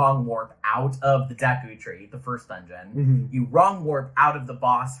actually wrong warp out of the Deku Tree, the first dungeon. Mm-hmm. You wrong warp out of the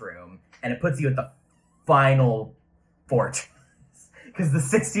boss room, and it puts you at the final fortress. Because the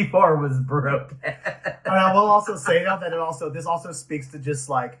 64 was broken. And I will also say though that this also speaks to just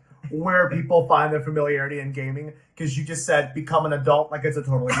like where people find their familiarity in gaming. Because you just said become an adult, like it's a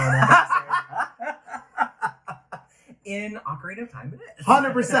totally normal thing to say. In Ocarina of Time, it is.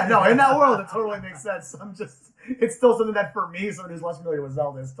 100%. No, in that world, it totally makes sense. It's still something that for me, someone who's less familiar with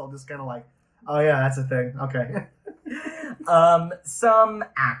Zelda, is still just kind of like, oh yeah, that's a thing. Okay. Some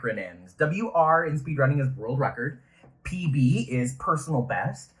acronyms. WR in speedrunning is world record. PB is personal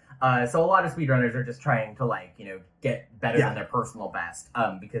best. So a lot of speedrunners are just trying to get better than their personal best.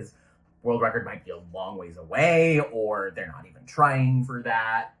 Because world record might be a long ways away, or they're not even trying for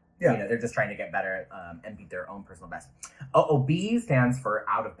that. Yeah. They're just trying to get better and beat their own personal best. OOB stands for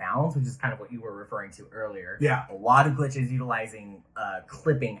out of bounds, which is kind of what you were referring to earlier. Yeah. A lot of glitches utilizing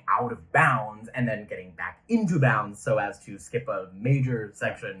clipping out of bounds and then getting back into bounds so as to skip a major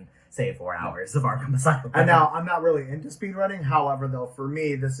section, say 4 hours of Arkham Asylum. And now, I'm not really into speedrunning. However, though, for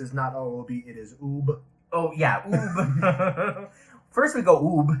me, this is not OOB, it is OOB. Oh, yeah, OOB. first we go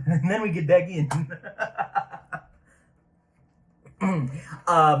oob, and then we get back in.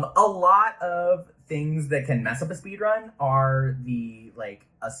 A lot of things that can mess up a speedrun are the like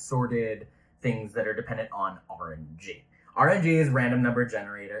assorted things that are dependent on RNG. RNG is random number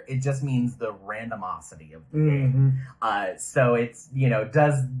generator. It just means the randomosity of the game. So it's,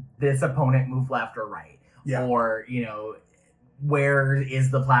 does this opponent move left or right? Yeah. Or, where is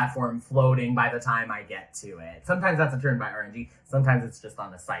the platform floating by the time I get to it? Sometimes that's determined by RNG. Sometimes it's just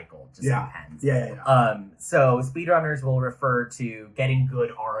on a cycle. Just depends. So speedrunners will refer to getting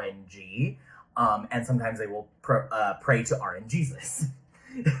good RNG, and sometimes they will pray to RNGesus.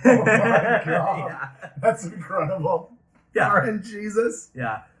 Oh my god, that's incredible. Yeah, RNGesus.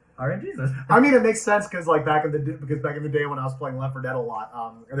 Yeah, RNGesus. I mean, it makes sense because back in the day when I was playing Left 4 Dead a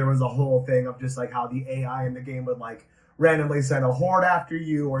lot, there was a whole thing of just like how the AI in the game would like randomly send a horde after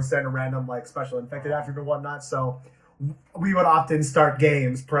you or send a random like special infected after you and whatnot. So we would often start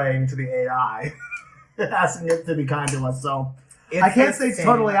games praying to the AI, asking it to be kind to us. So I can't say it's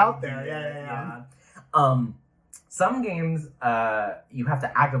totally out there. Yeah. Some games, you have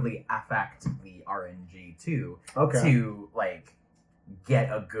to actively affect the RNG too to like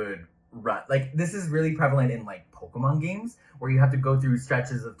get a good run. Like this is really prevalent in like Pokemon games where you have to go through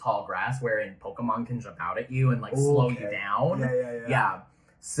stretches of tall grass wherein Pokemon can jump out at you and like slow you down. Yeah.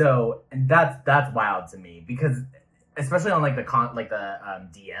 So and that's wild to me because especially on like the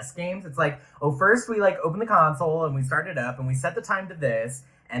DS games, it's like, first we like open the console and we start it up and we set the time to this.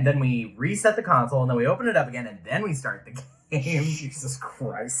 And then we reset the console, and then we open it up again, and then we start the game. Jesus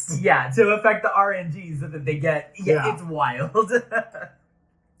Christ. Yeah, to affect the RNG so that they get... Yeah, it's wild.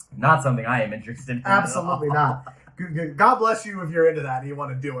 Not something I am interested in. Absolutely not. God bless you if you're into that and you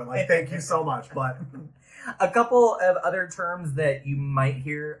want to do it. Like, thank you so much, but... A couple of other terms that you might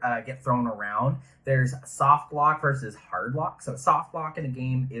hear get thrown around. There's soft lock versus hard lock. So soft lock in a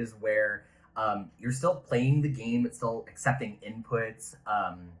game is where... you're still playing the game, it's still accepting inputs,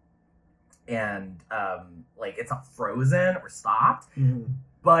 and like it's not frozen or stopped,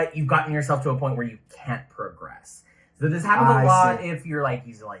 but you've gotten yourself to a point where you can't progress. So this happens a lot if you're like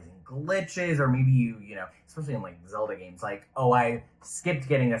utilizing glitches, or maybe you especially in like Zelda games, like, I skipped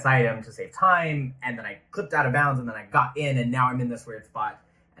getting this item to save time, and then I clipped out of bounds, and then I got in, and now I'm in this weird spot,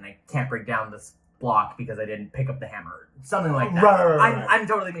 and I can't break down this block because I didn't pick up the hammer. Something like that. Right. I'm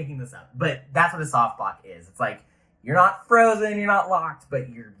totally making this up, but that's what a soft block is. It's like you're not frozen, you're not locked, but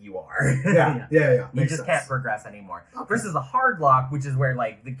you are. Yeah. You just can't progress anymore. Okay. Versus a hard lock, which is where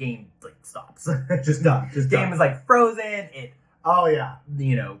like the game like stops. Just done. Game is like frozen. It. Oh yeah.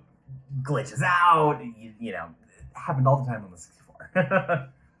 Glitches out. It happened all the time on the 64.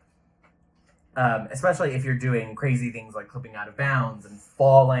 Especially if you're doing crazy things like clipping out of bounds and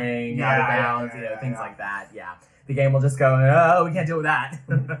falling out of bounds, things like that. Yeah. The game will just go, we can't deal with that.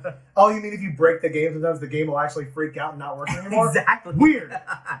 Oh, you mean if you break the game, sometimes the game will actually freak out and not work anymore? Exactly. Weird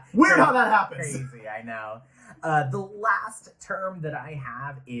how that happens. Crazy, I know. The last term that I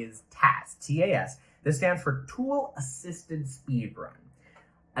have is TAS, T-A-S. This stands for Tool Assisted Speedrun.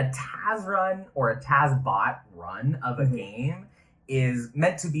 A TAS run or a TAS bot run of a game is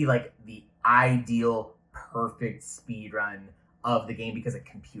meant to be like the ideal, perfect speedrun of the game because a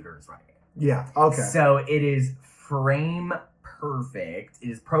computer is running it. Yeah, okay. So it is frame perfect. It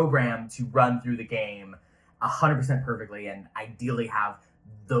is programmed to run through the game 100% perfectly and ideally have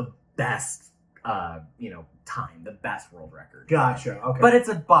the best, time, the best world record. Gotcha, okay. But it's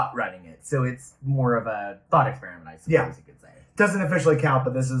a bot running it, so it's more of a thought experiment, I suppose you could say. Doesn't officially count,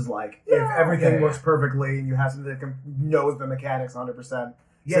 but this is like, if everything works perfectly and you have something that knows the mechanics 100%,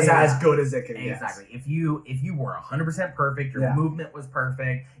 it's as good as it can get. Exactly. If you were 100% perfect, your movement was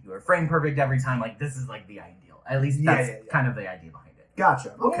perfect, you were frame perfect every time, like this is like the ideal. At least that's kind of the idea behind it.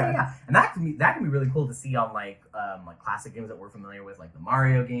 Gotcha. Okay. Yeah. And that can be really cool to see on like classic games that we're familiar with, like the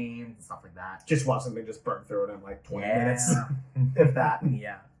Mario games and stuff like that. Just watch something just burn through it in like 20 minutes, if that.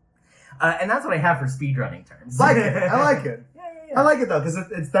 Yeah. And that's what I have for speedrunning terms. I like it. I like it though, because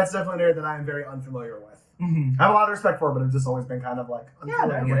that's definitely an area that I am very unfamiliar with. I have a lot of respect for it, but I've just always been kind of like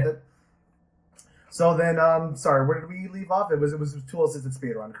unfamiliar with it. So then, sorry, where did we leave off? It was tool assisted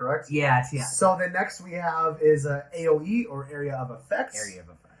speedrun, correct? Yeah. So then next we have is AOE or area of effects.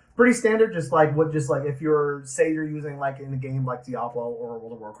 Pretty standard, just like if you're using like in a game like Diablo or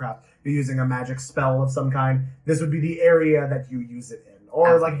World of Warcraft, you're using a magic spell of some kind. This would be the area that you use it in.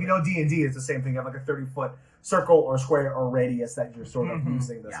 Or like if you know D&D, it's the same thing. You have like a 30-foot circle or square or radius that you're sort of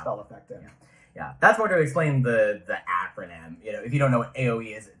using the spell effect in. Yeah, that's more to explain the acronym. If you don't know what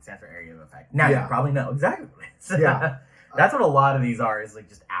AOE is, it stands for area of effect. Now you probably know exactly what it is. That's what a lot of these are, is like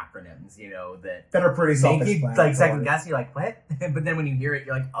just acronyms, that are pretty make you self-explanatory. like second guess. You're like, what? But then when you hear it,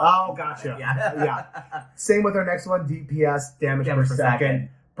 you're like, Oh, gotcha. Yeah. Same with our next one, DPS, damage per second.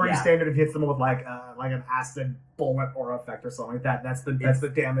 Pretty standard if you hit someone with like an acid bullet or effect or something like that. That's the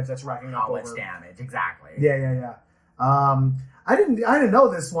damage that's racking up How over. much damage? Exactly. Yeah. I didn't know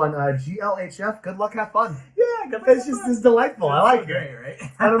this one. GLHF, good luck, have fun. Yeah, good luck. It's delightful. I like great, it. right?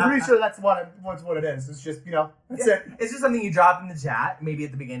 And I'm pretty sure that's what it is. It's just, that's it. It's just something you drop in the chat, maybe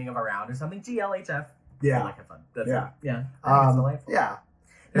at the beginning of a round or something. GLHF. Yeah. Good luck, have fun. That's Yeah. it. Yeah. I think it's delightful. Yeah.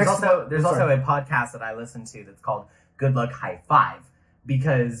 There's Next also a podcast that I listen to that's called Good Luck High Five,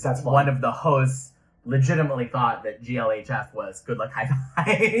 because That's fun. one of the hosts legitimately thought that GLHF was Good Luck High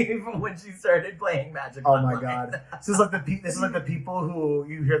Five when she started playing Magic Oh Online. my god! This is like the people who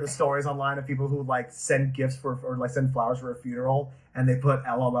you hear the stories online of people who like send gifts or like send flowers for a funeral and they put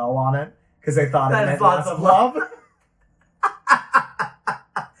LOL on it because they thought That it is meant lots lots of of love.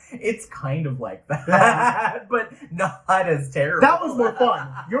 It's kind of like that, but not as terrible. That was more fun.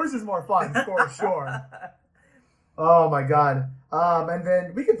 Yours is more fun for sure. Oh my god! And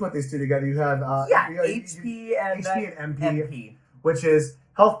then we can put these two together. You have HP and HP and MP, MP. which is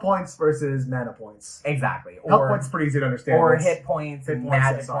health points versus mana points. Exactly. Health points pretty easy to understand. Or It's- hit points and points,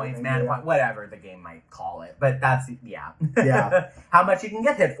 magic yeah, sorry, points, maybe, mana yeah. points, whatever the game might call it. But that's, Yeah. how much you can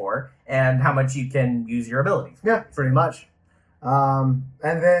get hit for and how much you can use your abilities. Yeah, pretty much. And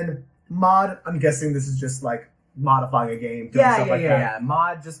then mod, I'm guessing this is just like modifying a game. Doing stuff like that. Yeah.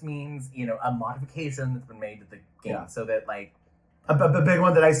 Mod just means, a modification that's been made to the game Yeah. so that, like, A big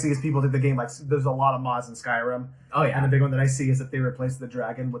one that I see is people think the game, like, there's a lot of mods in Skyrim. oh yeah. And the big one that I see is that they replaced the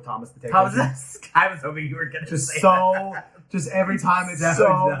dragon with Thomas the Tank How was Engine. this? I was hoping you were going to Just say so, that. just every time it's No, so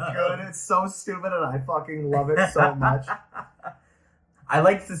no. good. It's so stupid and I fucking love it so much. I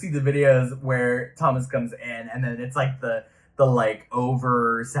like to see the videos where Thomas comes in and then it's like the like not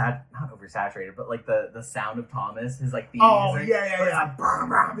oversaturated, but like the sound of Thomas is like the Oh, music. yeah. But it's like, brr,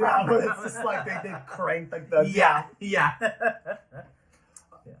 brr, brr, Yeah, but brr. it's just like they cranked like the... yeah.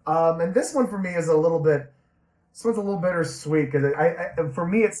 And this one for me is a little bit bittersweet because for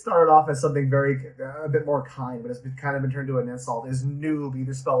me it started off as something a bit more kind, but it's kind of been turned to an insult. Is noob,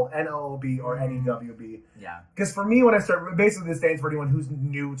 either spelled Noob or Newb? Yeah. Because for me, when I start, basically this stands for anyone who's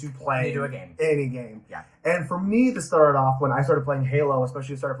new to playing New to a game. any game. Yeah. And for me, this started off when I started playing Halo,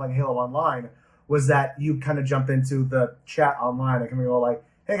 especially started playing Halo Online, was that you kind of jump into the chat online and can go like,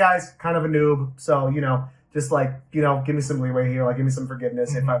 "Hey guys, kind of a noob, so just like give me some leeway here, like give me some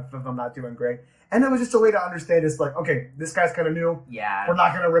forgiveness if I'm not doing great." And it was just a way to understand. It's like, okay, this guy's kind of new. Yeah. We're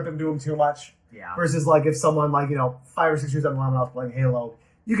not gonna rip him, do him too much. Yeah. Versus like if someone like 5 or 6 years down the line when I was playing Halo,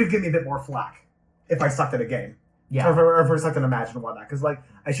 you could give me a bit more flack if I sucked at a game. Yeah. Or if I sucked at a match and whatnot, because like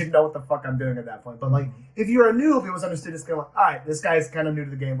I should know what the fuck I'm doing at that point. But like if you're a noob, it was understood as kind of like, all right, this guy's kind of new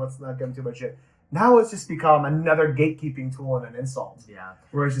to the game. Let's not give him too much shit. Now it's just become another gatekeeping tool and an insult. Yeah.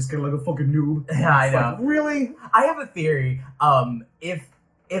 Where it's just kind of like a fucking noob. Yeah, I It's know. like, really? I have a theory.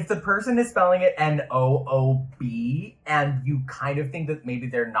 If the person is spelling it Noob and you kind of think that maybe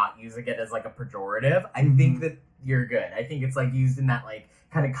they're not using it as like a pejorative, I think that you're good. I think it's like used in that like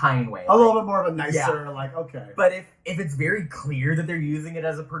kind of kind way. A little bit more of a nicer, like, okay. But if it's very clear that they're using it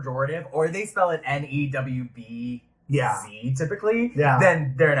as a pejorative, or they spell it Newb Yeah. Z typically, Yeah.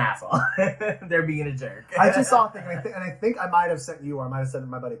 then they're an asshole. They're being a jerk. I just saw a thing, and I think I might have sent you, or I might have sent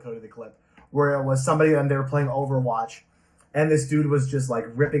my buddy Cody the clip, where it was somebody and they were playing Overwatch, and this dude was just like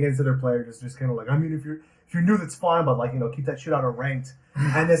ripping into their player, just kind of like, I mean, if you're new, that's fine, but like keep that shit out of ranked.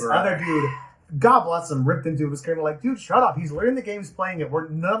 And this Right. other dude, God bless him, ripped into it, was kind of like, dude, shut up. He's learning the game, he's playing it.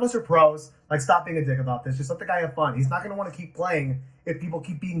 None of us are pros. Like, stop being a dick about this. Just let the guy have fun. He's not going to want to keep playing if people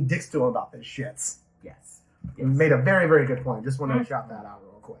keep being dicks to him about this shit. Yes. Made a very, very good point. Just want to shout that out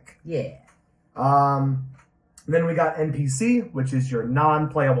real quick. Yeah. Then we got NPC, which is your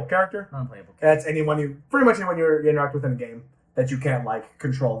non-playable character. Non-playable. That's anyone you interact with in a game that you can't like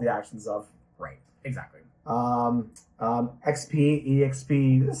control the actions of. Right. Exactly. XP,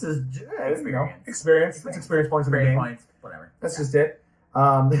 EXP. This is Experience. experience. It's experience points in the game. Points. Whatever. That's just it.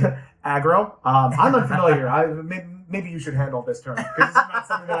 Aggro. I'm unfamiliar. Maybe you should handle this term because it's not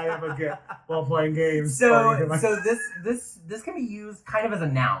something that I ever get while playing games. So this can be used kind of as a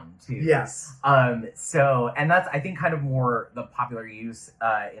noun too. Yes. So and that's I think kind of more the popular use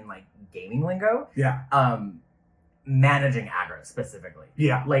in like gaming lingo. Yeah. Managing aggro specifically.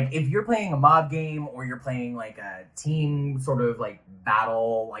 Yeah. Like if you're playing a mob game or you're playing like a team sort of like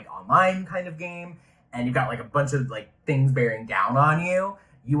battle like online kind of game and you've got like a bunch of like things bearing down on you,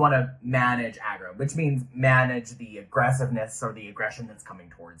 you want to manage aggro, which means manage the aggressiveness or the aggression that's coming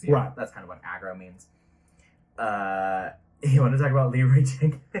towards you. Right. That's kind of what aggro means. You want to talk about Leroy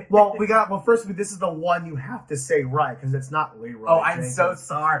Jenkins? Well, first, this is the one you have to say right, because it's not Leroy Oh, I'm Jenkins. so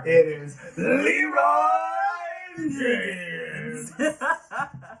sorry. It is Leroy Jenkins.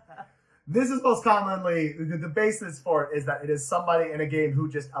 This is most commonly, the basis for it is that it is somebody in a game who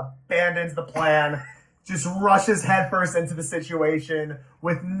just abandons the plan, just rushes headfirst into the situation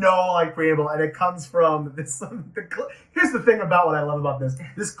with no preamble, and it comes from this. Here's the thing about what I love about this.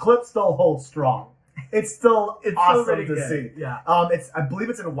 This clip still holds strong. It's awesome to see. Yeah. I believe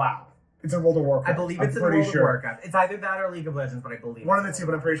it's in WoW. It's in World of Warcraft. I believe it's in World of Warcraft. It's either that or League of Legends, but I believe one of the two.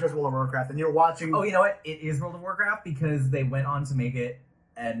 But I'm pretty sure it's World of Warcraft. And you're watching. Oh, you know what? It is World of Warcraft because they went on to make it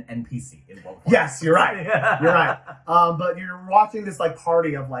an NPC in World of Warcraft. Yes, you're right. You're right. But you're watching this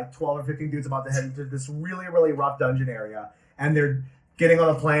party of 12 or 15 dudes about to head into this really, really rough dungeon area, and they're getting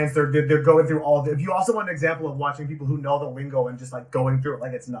on the plans. They're going through all of it. If you also want an example of watching people who know the lingo and just going through it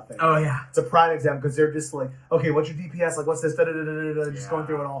like it's nothing. Oh yeah, it's a prime example because they're just okay, what's your DPS? What's this? Just going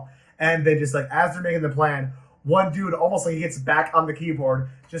through it all, and they just as they're making the plan. One dude, almost he gets back on the keyboard,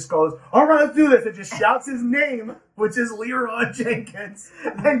 just goes, all right, let's do this, and just shouts his name, which is Leroy Jenkins,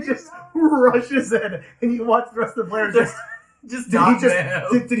 and just rushes in, and you watch the rest of the players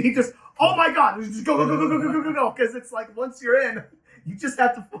did he just, oh my god, just go, because it's once you're in, you just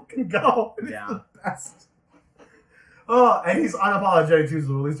have to fucking go. Yeah. It's the best. Oh, and he's unapologetic too,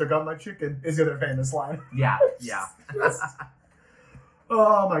 so at least I got my chicken, is the other famous line. Yeah.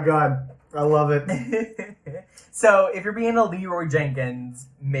 Oh my god. I love it. So, if you're being a Leroy Jenkins,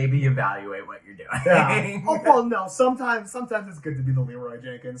 maybe evaluate what you're doing. Yeah. Oh, well, no. Sometimes it's good to be the Leroy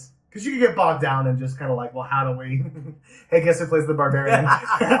Jenkins. Because you can get bogged down and just kind of well, how do we... Hey, guess who plays the barbarian?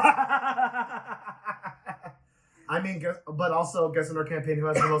 But also, guess in our campaign who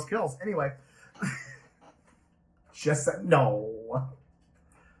has the most kills. Anyway. No.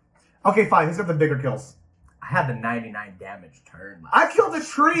 Okay, fine. Who's got the bigger kills? I had the 99 damage turn. I killed a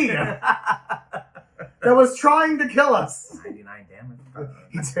tree that was trying to kill us. 99 damage?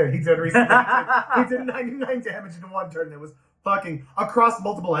 He did recently. He did 99 damage in one turn. It was fucking across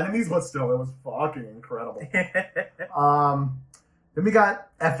multiple enemies, but still, it was fucking incredible. Then we got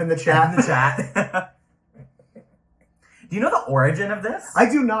F in the chat. Do you know the origin of this? I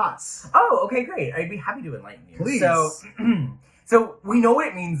do not. Oh, okay, great. I'd be happy to enlighten you. Please. So we know what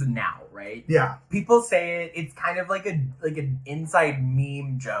it means now, right? Yeah. People say it. It's kind of like an inside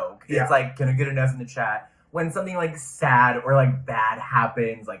meme joke. Yeah. It's can I get an F in the chat when something sad or bad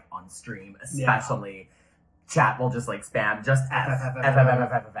happens on stream, especially. Chat will just spam just F.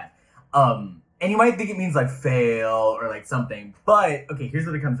 And you might think it means fail or something, but okay, here's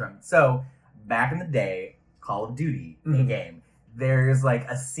what it comes from. So back in the day, Call of Duty, the game. There's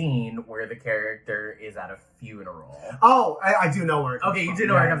a scene where the character is at a funeral. Oh, I do know where it comes from. Okay, you do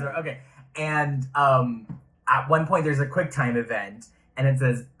know where it comes from. Okay. And at one point there's a quick time event and it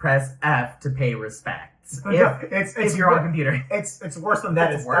says press F to pay respects. If you're on a computer. It's worse than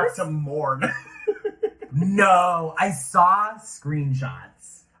that. It's worse? F to mourn. No, I saw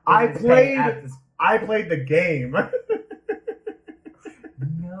screenshots. I played the game.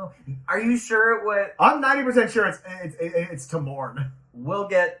 No. Are you sure it was? I'm 90% sure it's to mourn. We'll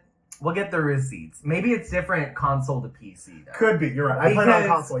get the receipts. Maybe it's different console to PC though. Could be. You're right. I played on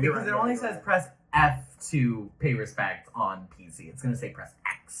console. You're right. Because it only says press F to pay respect on PC. It's going to say press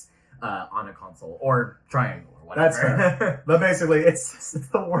X on a console or triangle or whatever. That's fair. But basically, it's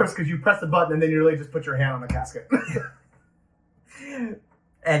the worst because you press the button and then you really just put your hand on the casket.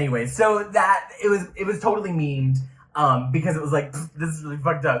 Anyway, so that it was totally memed. Because it was this is really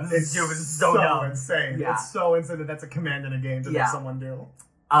fucked up. This is so dumb. Insane. Yeah. It's so insane that that's a command in a game to let someone do.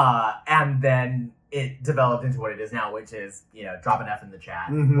 And then it developed into what it is now, which is, drop an F in the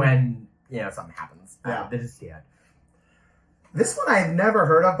chat when, something happens. Yeah. This one I've never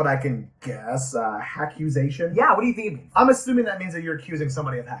heard of, but I can guess. Hackuzation. Yeah, what do you think it means? I'm assuming that means that you're accusing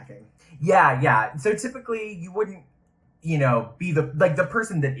somebody of hacking. Yeah. So typically you wouldn't, be the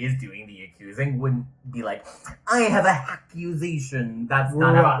person that is doing the accusing wouldn't be I have a accusation. That's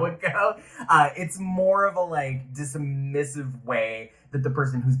not how it would go. It's more of a dismissive way that the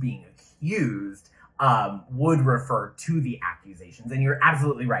person who's being accused would refer to the accusations. And you're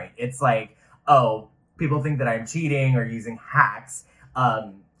absolutely right. It's oh, people think that I'm cheating or using hacks.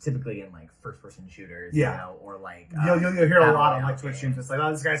 Typically in first-person shooters, or you'll hear a lot on Twitch streams. It's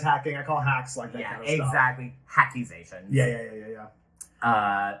oh, this guy's hacking. I call hacks that kind of stuff. Exactly. Hackuzation. Yeah.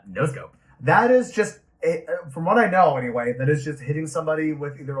 No scope. That is just, from what I know anyway, that is just hitting somebody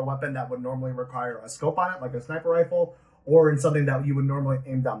with either a weapon that would normally require a scope on it, like a sniper rifle, or in something that you would normally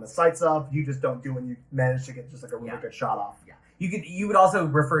aim down the sights of. You just don't do when you manage to get just a really good shot off. Yeah. You would also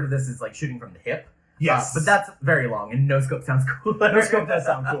refer to this as shooting from the hip. Yes. But that's very long, and no scope sounds cooler. No scope does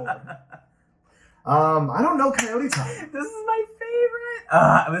sound cooler. I don't know Coyote Time. This is my favorite.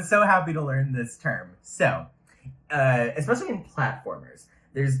 I was so happy to learn this term. So, especially in platformers,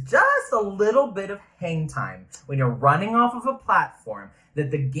 there's just a little bit of hang time when you're running off of a platform that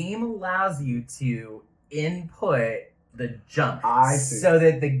the game allows you to input the jump. I see. So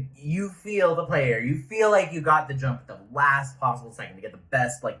that you feel like you got the jump at the last possible second to get the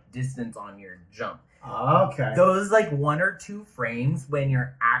best distance on your jump. Okay. Those 1 or 2 frames when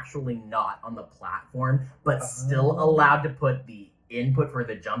you're actually not on the platform, but still allowed to put the input for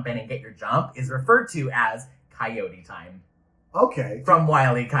the jump in and get your jump is referred to as Coyote Time. Okay. From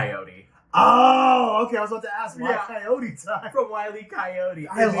Wile E. Coyote. Oh, okay. I was about to ask why Yeah. Coyote Time. From Wile E. Coyote.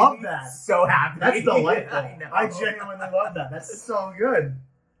 I It love made me that. So happy. That's delightful. I know. I genuinely love that. That's so good.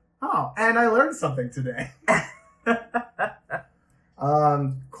 Oh, and I learned something today.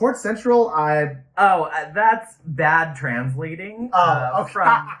 Court Central, That's bad translating okay.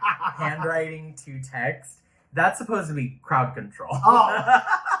 from handwriting to text. That's supposed to be crowd control. Oh.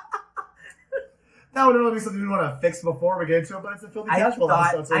 That would normally be something we want to fix before we get into it, but it's a filthy casual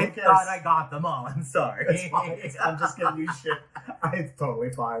episode, so who cares? thought I got them all. I'm sorry. It's fine. I'm just giving you shit. It's totally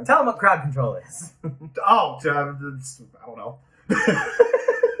fine. Tell them what crowd control is. Oh, I don't know.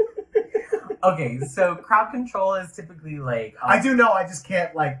 Okay, so crowd control is typically I do know, I just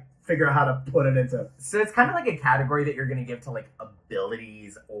can't figure out how to put it into. So it's kind of like a category that you're going to give to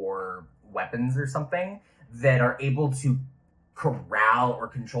abilities or weapons or something that are able to corral or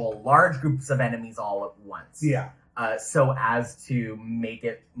control large groups of enemies all at once. Yeah. So as to make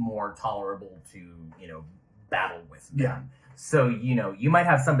it more tolerable to, battle with them. Yeah. So, you might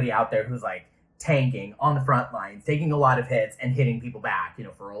have somebody out there who's tanking on the front lines, taking a lot of hits and hitting people back,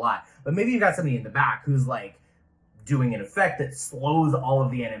 for a lot. But maybe you got somebody in the back who's doing an effect that slows all of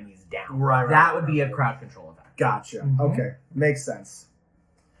the enemies down. Right. That would be a crowd control effect. Gotcha. Mhm. Okay. Makes sense.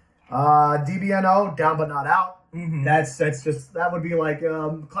 DBNO, down but not out. Mm-hmm. That's just, that would be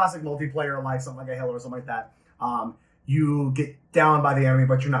classic multiplayer, something like a Halo or something like that. You get down by the enemy,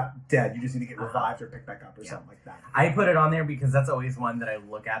 but you're not dead. You just need to get revived or picked back up or something like that. I put it on there because that's always one that I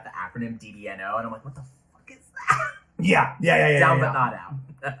look at, the acronym DBNO, and I'm like, what the fuck is that? Yeah. Down but not out.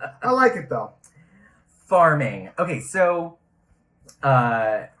 I like it though. Farming. Okay, so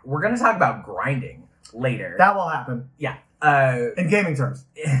we're going to talk about grinding later. That will happen. Yeah. In gaming terms.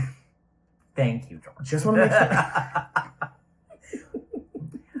 Thank you, George. Just want to make sure.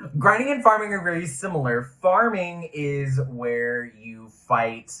 Grinding and farming are very similar. Farming is where you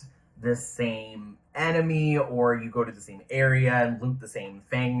fight the same enemy or you go to the same area and loot the same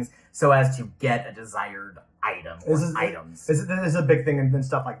things so as to get a desired item or items. This is a big thing in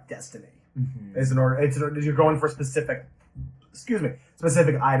stuff like Destiny. Mm-hmm. You're going for specific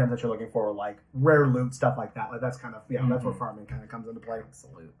items that you're looking for, like rare loot, stuff like that. That's kind of, that's where farming kind of comes into play.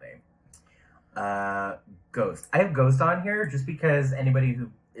 Absolutely. Ghost. I have Ghost on here just because anybody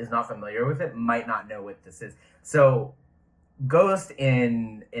who is not familiar with it might not know what this is. So Ghost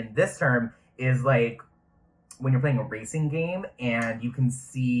in this term is when you're playing a racing game and you can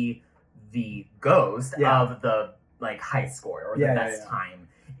see the ghost of the high score or the best time.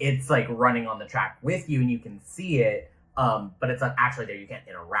 It's running on the track with you and you can see it, but it's not actually there. You can't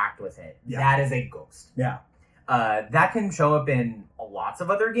interact with it. Yeah. That is a ghost. Yeah. That can show up in lots of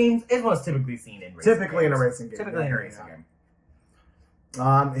other games. It's most typically seen in racing Typically games. in a racing game. Typically in a racing game.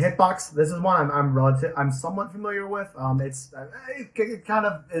 Hitbox. This is one I'm somewhat familiar with. It kind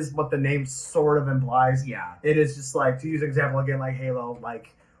of is what the name sort of implies. Yeah. It is just to use an example again, like Halo,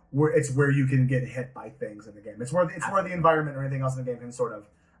 where you can get hit by things in the game. It's where the environment or anything else in the game can sort of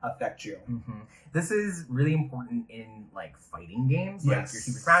affect you. Mm-hmm. This is really important in fighting games, yes. like your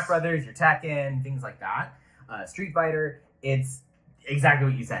Super Smash Brothers, your Tekken, things like that. Street Fighter. It's exactly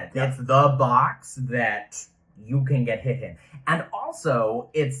what you said. Yep. It's the box that you can get hit in. And also,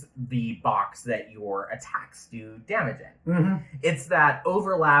 it's the box that your attacks do damage in. Mm-hmm. It's that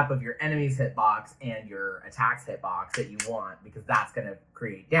overlap of your enemy's hitbox and your attack's hitbox that you want, because that's going to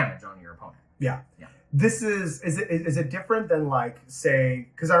create damage on your opponent. Yeah. This is it different than say,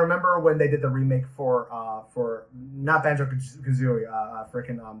 because I remember when they did the remake for not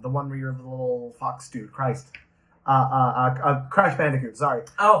Banjo-Kazooie, the one where you're the little fox dude, Christ. Crash Bandicoot. Sorry.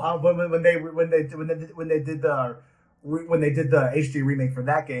 Oh, when they did the HD remake for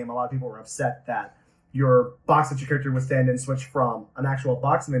that game, a lot of people were upset that your box that your character would stand in switched from an actual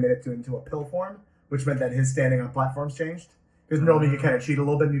box and they made it into a pill form, which meant that his standing on platforms changed. Because normally you kind of cheat a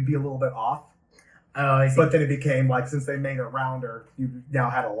little bit and you'd be a little bit off. Oh, I see. But then it became since they made it rounder, you now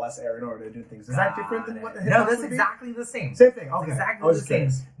had a less area in order to do things. Is that different than what the No, hitbox that's would be? exactly the same. Same thing. Okay. Exactly the same.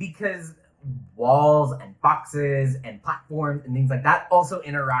 Because walls and boxes and platforms and things like that also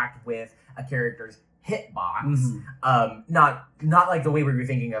interact with a character's hitbox. Not like the way we were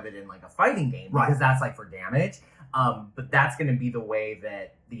thinking of it in like a fighting game, because that's like for damage. But that's going to be the way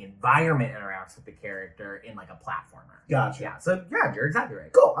that the environment interacts with the character in like a platformer. Gotcha. Yeah. So yeah, you're exactly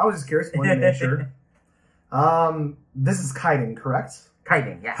right. Cool. I was just curious. Wanted to make sure. This is kiting, correct?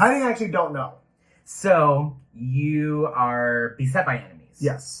 Kiting, yes. Kiting, I actually don't know. So you are beset by enemies.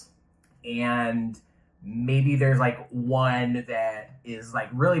 Yes. And maybe there's like one that is like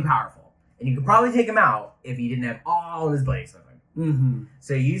really powerful, and you could probably take him out if he didn't have all of his buddies with him.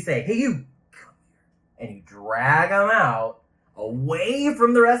 So you say, "Hey, you," and you drag him out away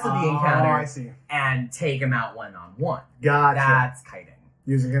from the rest of the encounter. I see. And take him out one-on-one. Gotcha. That's kiting.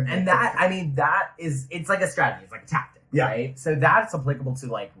 Using it. And that, I mean, it's like a strategy. It's like a tactic. Yeah. Right? So that's applicable to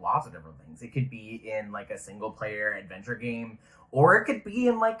like lots of different things. It could be in like a single player adventure game, or it could be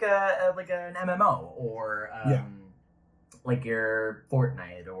in like an MMO, or like your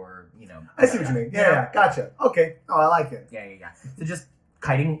Fortnite, or I see what you mean. Yeah, gotcha. Okay. Oh, I like it. Yeah. So just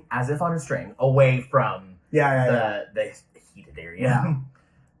kiting as if on a string away from the heated area. Yeah.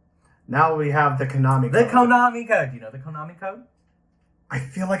 Now we have the Konami code. The Konami code. You know the Konami code? I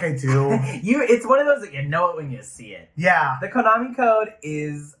feel like I do. It's one of those that you know it when you see it. Yeah. The Konami code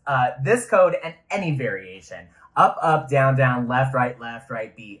is this code and any variation. Up, down, left,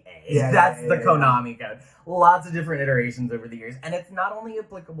 right, B, A. That's the Konami code. Lots of different iterations over the years. And it's not only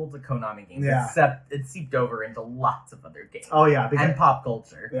applicable to Konami games, except it's seeped over into lots of other games. Oh, yeah. And pop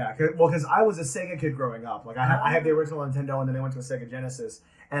culture. Yeah. Because I was a Sega kid growing up. Like, I had the original Nintendo, and then I went to a Sega Genesis.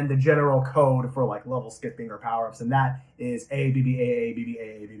 And the general code for, like, level skipping or power-ups, and that is A, B, B, A, A, B, B, A,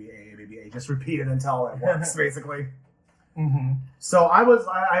 A, B, B, A, A, B, B, A. Just repeat it until it works, basically. So I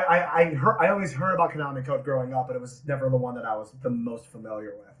always heard about Konami code growing up, but it was never the one that I was the most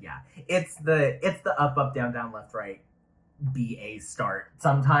familiar with. Yeah, it's the up, down, left, right, B, A start.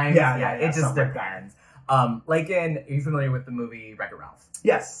 Sometimes, it just depends. Like are you familiar with the movie Wreck-It Ralph?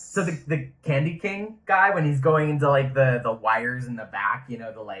 Yes. So the Candy King guy, when he's going into like the wires in the back,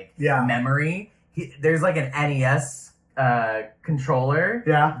 the like memory. There's like an NES controller.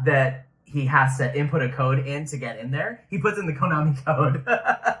 That he has to input a code in to get in there. He puts in the Konami code.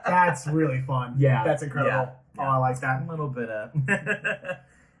 That's really fun. Yeah. That's incredible. Yeah. Oh, I like that. A little bit of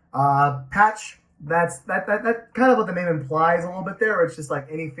patch. That kind of what the name implies a little bit there. It's just like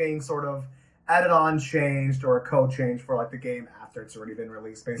anything sort of added on, changed, or a code change for like the game after it's already been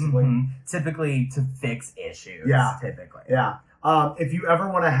released, basically. Typically to fix issues. Yeah. Typically. Yeah. If you ever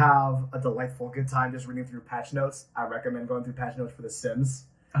want to have a delightful good time just reading through patch notes, I recommend going through patch notes for The Sims.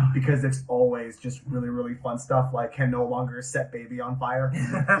 Because it's always just really, really fun stuff, like can no longer set baby on fire.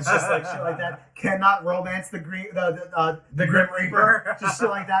 It's just like shit like that. Cannot romance the Grim Reaper. Just shit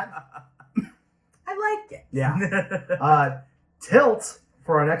like that. I like it. Yeah. Tilt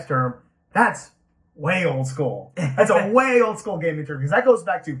for our next term. That's way old school. That's a way old school gaming term because that goes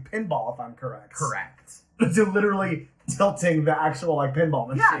back to pinball, if I'm correct. Correct. To literally tilting the actual like pinball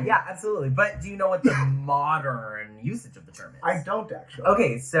machine. Yeah, absolutely. But do you know what the modern usage of the term is? I don't actually.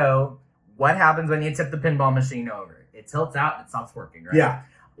 Okay, so what happens when you tip the pinball machine over? It tilts out and it stops working, right? Yeah.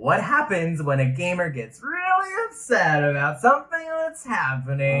 What happens when a gamer gets really upset about something that's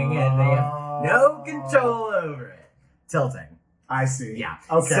happening and they have no control over it? Tilting. I see. Yeah.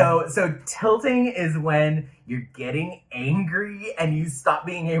 Okay. So tilting is when you're getting angry and you stop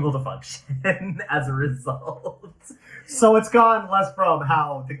being able to function as a result. So it's gone less from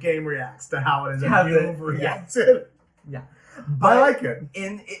how the game reacts to how it is that you've reacted. Yeah. But I like it.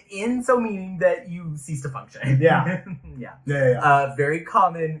 In so meaning that you cease to function. Yeah. Yeah. Very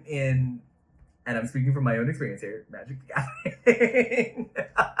common in, and I'm speaking from my own experience here, Magic the Gathering.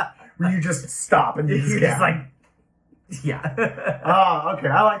 Where you just stop and you just like, yeah. Okay,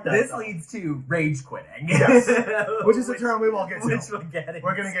 I like that. This leads to rage quitting. Yes. Which is a term we will get to. Which we'll get into.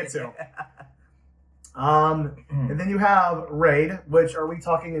 We're going to get to. And then you have raid, which are we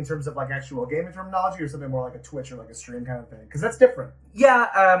talking in terms of like actual gaming terminology or something more like a Twitch or like a stream kind of thing? Because that's different. Yeah,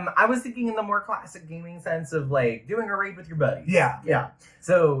 I was thinking in the more classic gaming sense of like doing a raid with your buddies. Yeah.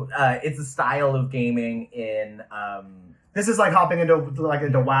 So it's a style of gaming in... This is like hopping into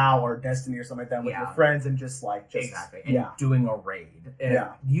WoW or Destiny or something like that with your friends and just exactly. And doing a raid. It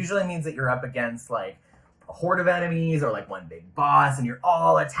usually means that you're up against like a horde of enemies or like one big boss, and you're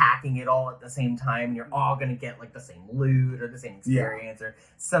all attacking it all at the same time. And you're all gonna get like the same loot or the same experience or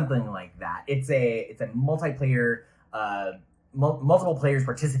something like that. It's a multiplayer, multiple players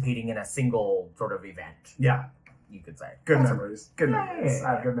participating in a single sort of event. Yeah, you could say. Good memories. I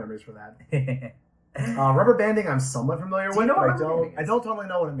have good memories for that. Rubber banding, I'm somewhat familiar Do you with, know but what rubber banding is? I don't totally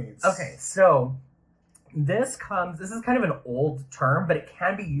know what it means. Okay, so this is kind of an old term, but it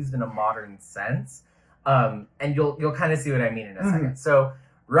can be used in a modern sense. And you'll kind of see what I mean in a second. So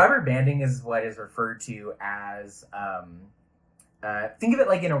rubber banding is what is referred to as think of it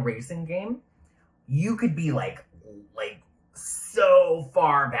like in a racing game. You could be like so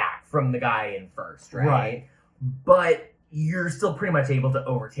far back from the guy in first, right? But you're still pretty much able to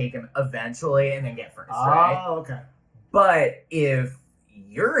overtake him eventually and then get first, right? Oh, okay. But if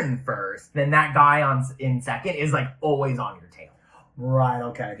you're in first, then that guy in second is like always on your tail. Right,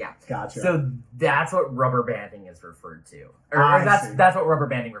 okay. Yeah. Gotcha. So that's what rubber banding is referred to. Or see. that's what rubber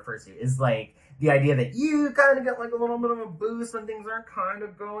banding refers to, is like the idea that you kind of get like a little bit of a boost when things aren't kind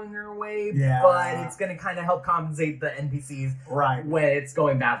of going your way, but it's going to kind of help compensate the NPCs when it's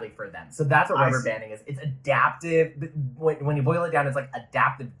going badly for them. So that's what rubber banding is. It's adaptive. When you boil it down, it's like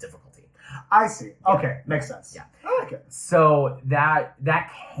adaptive difficulty. I see. Yeah. Okay, makes sense. Yeah. I like it. So that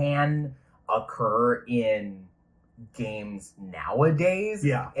can occur in games nowadays.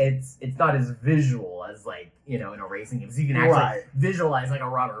 Yeah. It's not as visual as like, in a racing game. So you can actually visualize like a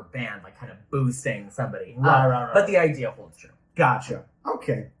rubber band like kind of boosting somebody. Right. But the idea holds true. Gotcha.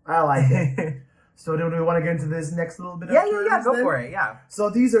 Okay. I like it. So do we want to get into this next little bit of terms, go for it, yeah. So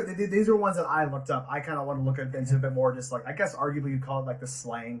these are ones that I looked up. I kind of want to look into a bit more, just like, I guess arguably you'd call it like the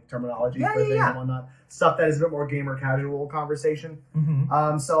slang terminology for things and whatnot. Stuff that is a bit more gamer casual conversation.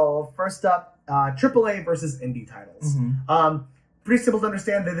 Mm-hmm. So first up, AAA versus indie titles. Mm-hmm. Pretty simple to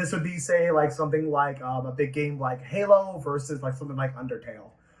understand that this would be, say, like something like a big game like Halo versus like something like Undertale.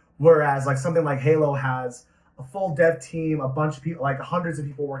 Whereas like something like Halo has a full dev team, a bunch of people, like hundreds of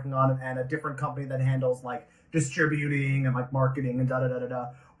people working on it, and a different company that handles like distributing and like marketing and da-da-da-da-da.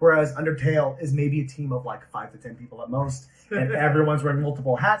 Whereas Undertale is maybe a team of like 5 to 10 people at most, and everyone's wearing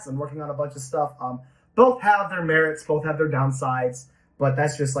multiple hats and working on a bunch of stuff. Both have their merits, both have their downsides, but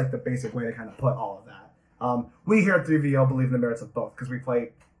that's just like the basic way to kind of put all of that. We here at 3VO believe in the merits of both because we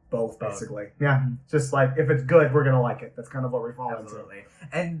play both basically. Yeah, just like if it's good, we're gonna like it. That's kind of what we fall into. Absolutely.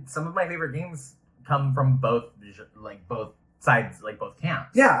 And some of my favorite games come from both sides, like both camps.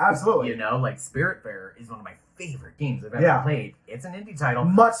 Yeah, absolutely. Like Spiritfarer is one of my favorite games I've ever played. It's an indie title.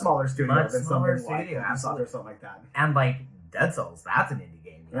 Much smaller studio than something studio, like absolutely. or something like that. And like Dead Cells, that's an indie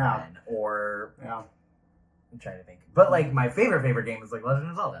game. Yeah. Or I'm trying to think. But like my favorite game is like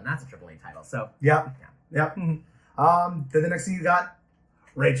Legend of Zelda, and that's a AAA title. So yeah. Then the next thing you got,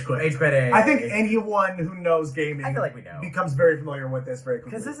 Rage Quit. Rage Quit. I think anyone who knows gaming, I feel like we know, becomes very familiar with this very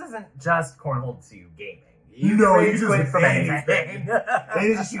quickly. Because this isn't just cornhole to gaming. You quit from anything.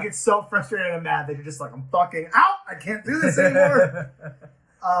 It's just you get so frustrated and mad that you're just like, I'm fucking out. I can't do this anymore.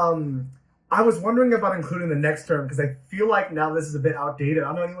 I was wondering about including the next term because I feel like now this is a bit outdated. I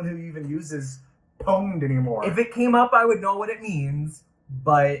don't know anyone who even uses pwned anymore. If it came up, I would know what it means,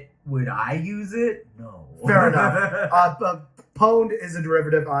 but would I use it? No. Fair enough. Pwned is a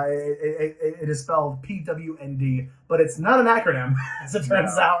derivative. It is spelled PWND, but it's not an acronym, as it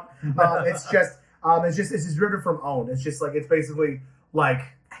turns out. It's just derivative from own. It's just like, it's basically like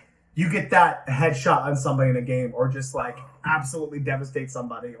you get that headshot on somebody in a game, or just like absolutely devastate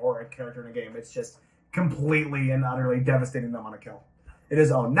somebody or a character in a game. It's just completely and utterly devastating them on a kill. It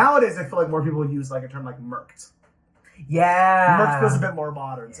is own. Nowadays, I feel like more people use like a term like murked. Yeah. Murked feels a bit more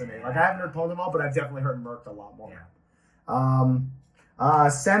modern to me. Like, I haven't heard pwned at all, but I've definitely heard murked a lot more. Yeah.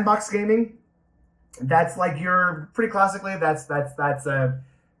 Sandbox gaming. That's like your pretty classically. That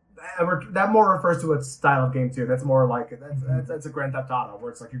more refers to a style of game too. That's more like that's a Grand Theft Auto, where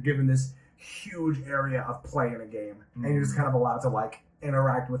it's like you're given this huge area of play in a game, and you're just kind of allowed to like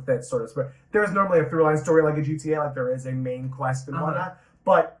interact with it, sort of. But there's normally a through line story like a GTA, like there is a main quest and whatnot,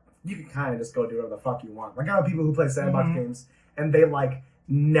 but you can kind of just go do whatever the fuck you want. Like, I know people who play sandbox games and they like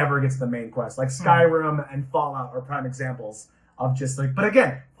never get to the main quest. Like Skyrim and Fallout are prime examples of just like, but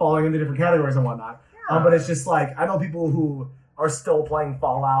again, falling into different categories and whatnot. But it's just like, I know people who are still playing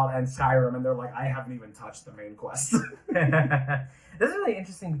Fallout and Skyrim and they're like, I haven't even touched the main quest. This is really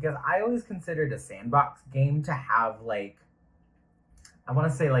interesting because I always considered a sandbox game to have like, I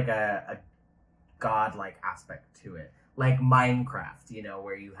want to say like a godlike aspect to it. Like Minecraft,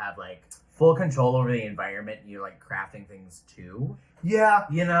 where you have like full control over the environment and you're like crafting things too. Yeah.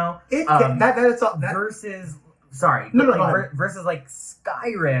 Versus versus like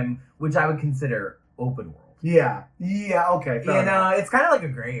Skyrim, which I would consider open world. Yeah. Okay. It's kind of like a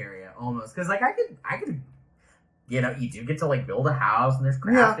gray area almost, because like I could, you do get to like build a house and there's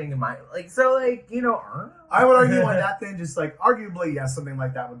crafting and I would argue on that then, just like arguably, yes, something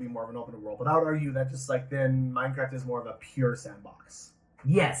like that would be more of an open world, but I would argue that just like then Minecraft is more of a pure sandbox.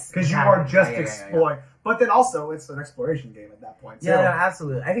 Yes. Because you are just exploring. But then also, it's an exploration game at that point, too. Yeah, no,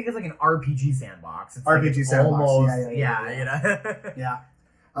 absolutely. I think it's like an RPG sandbox. It's RPG like sandbox. Almost, Yeah.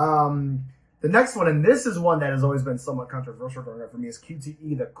 The next one, and this is one that has always been somewhat controversial growing up for me, is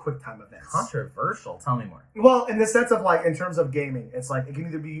QTE, the QuickTime events. Controversial? Tell me more. Well, in the sense of like, in terms of gaming, it's like, it can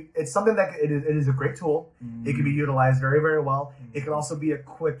either be, it's something that, it is a great tool. It can be utilized very, very well. It can also be a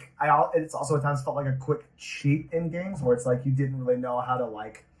quick, it's also at times felt like a quick cheat in games where it's like, you didn't really know how to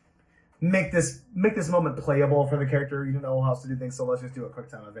like, make this moment playable for the character. You don't know how else to do things, so let's just do a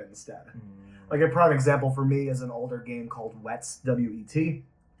QuickTime event instead. Like a prime example for me is an older game called WETS, W-E-T.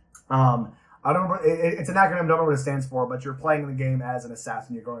 I don't remember, it's an acronym, I don't remember what it stands for, but you're playing the game as an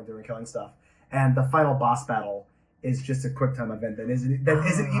assassin, you're going through and killing stuff. And the final boss battle is just a QuickTime event that isn't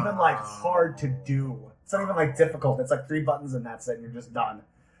even like hard to do. It's not even like difficult. It's like 3 buttons and that's it, and you're just done.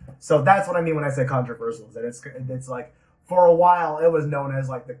 So that's what I mean when I say controversial, is that it's like, for a while, it was known as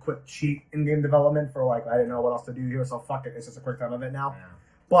like the quick cheat in game development for like, I didn't know what else to do here, so fuck it, it's just a QuickTime event now. Yeah.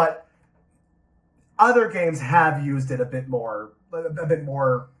 But other games have used it a bit more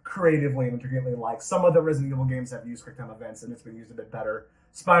creatively and intricately. Like some of the Resident Evil games have used QuickTime events, and it's been used a bit better.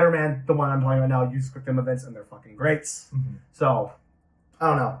 Spider-Man, the one I'm playing right now, uses QuickTime events, and they're fucking great. So, I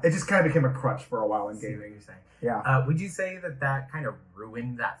don't know. It just kind of became a crutch for a while in gaming. Yeah. Would you say that kind of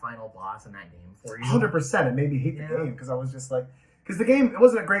ruined that final boss in that game for you? 100%. It made me hate the game because I was just like, because the game, it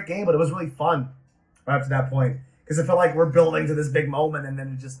wasn't a great game, but it was really fun right up to that point. Because it felt like we're building to this big moment, and then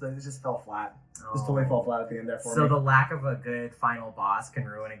it just fell flat. It just totally fell flat at the end there for me. So the lack of a good final boss can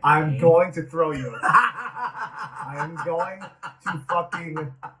ruin a game. I'm going to throw you. I am going to fucking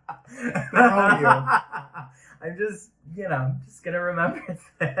throw you. I'm just gonna remember this.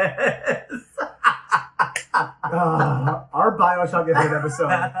 Our Bioshock Infinite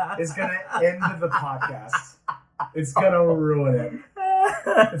episode is gonna end the podcast. It's gonna ruin it.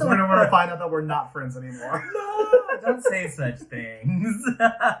 It's when we're gonna find out that we're not friends anymore. No, don't say such things.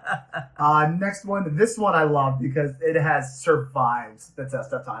 Next one. This one I love because it has survived the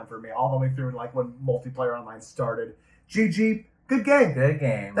test of time for me all the way through, like when multiplayer online started. GG, good game. Good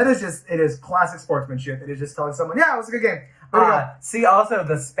game. That is it is classic sportsmanship. It is just telling someone, yeah, it was a good game. See also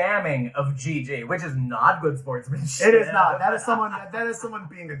the spamming of GG, which is not good sportsmanship. It is not. That is someone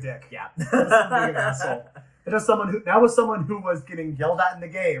being a dick. Yeah. That is someone being an asshole. That was someone who was getting yelled at in the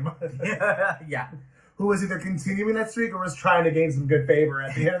game. Yeah. Who was either continuing that streak or was trying to gain some good favor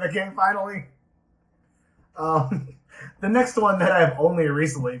at the end of the game finally. The next one that I have only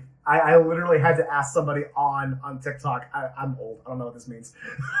recently, I literally had to ask somebody on TikTok. I'm old. I don't know what this means.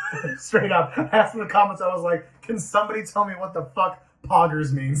 Straight up. I asked in the comments, I was like, can somebody tell me what the fuck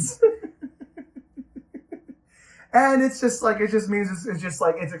poggers means? And it's just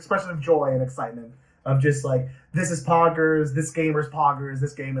expression of joy and excitement. Of just like, this is poggers, this gamer's poggers,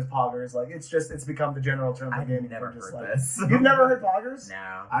 this game is poggers. Like, it's become the general term for gaming. I've never heard like, this. You've never heard poggers?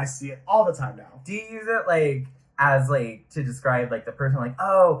 No. I see it all the time now. Do you use it like as like to describe like the person like,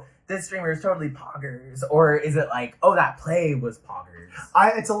 oh, this streamer is totally poggers, or is it like, oh, that play was poggers?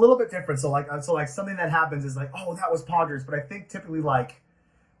 It's a little bit different. So like something that happens is like, oh, that was poggers. But I think typically like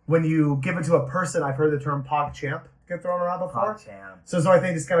when you give it to a person, I've heard the term PogChamp get thrown around before. PogChamp. So I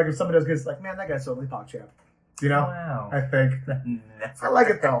think it's kind of like if somebody does good, it's like, man, that guy's totally PogChamp. You know? Wow. I think. I like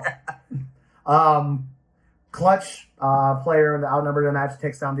it though. Clutch player in the outnumbered match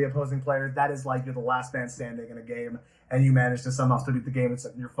takes down the opposing player. That is like you're the last man standing in a game, and you manage to somehow still beat the game. It's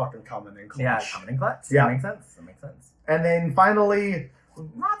like you're fucking coming in clutch. Yeah, coming in clutch. Yeah, that makes sense. And then finally,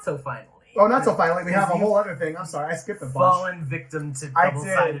 not so finally. Oh, not so finally. We have a whole other thing. I'm sorry, I skipped a bunch. Fallen victim to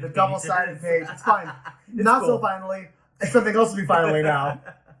double-sided the double-sided page. It's fine. It's not cool. So finally. It's something else to be finally now.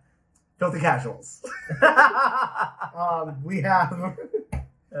 Filthy Casuals. We have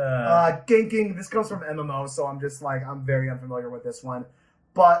ganking. This comes from MMO, so I'm very unfamiliar with this one.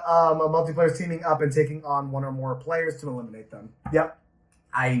 But a multiplayer is teaming up and taking on one or more players to eliminate them. Yep.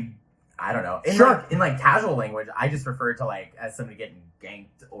 I don't know. In casual language, I just refer to like as somebody getting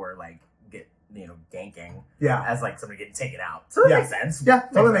ganked or like ganking. Yeah. As like somebody getting taken out. So that makes sense. Yeah,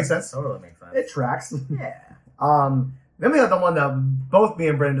 totally makes sense. Totally makes sense. It tracks. Yeah. Then we have the one that both me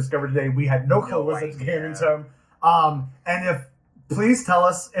and Brandon discovered today. We had no clue what this gaming term. And please tell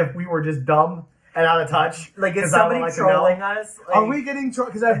us if we were just dumb and out of touch. Like, is somebody trolling us? Like, are we getting trolled?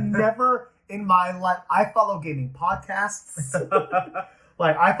 Because I've never in my life, I follow gaming podcasts.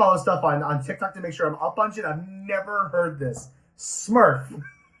 Like, I follow stuff on TikTok to make sure I'm up on shit. I've never heard this. Smurf.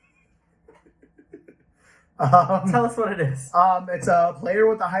 Tell us what it is. It's a player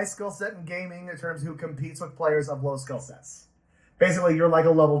with a high skill set in gaming in terms who competes with players of low skill sets. Basically, you're like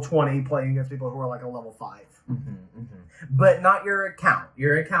a level 20 playing against people who are like a level 5. But not your account.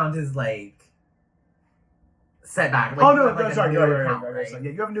 Your account is like set back. Like, Oh no, have, like, no, a sorry, new account, right. right?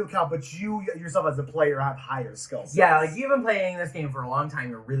 Yeah, you have a new account, but you yourself as a player have higher skills. Yeah, like you've been playing this game for a long time.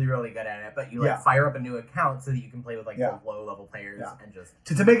 You're really, really good at it, but you like Yeah. fire up a new account so that you can play with like Yeah. the low level players and just.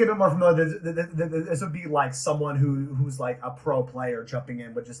 To make it a bit more familiar, this would be like someone who's like a pro player jumping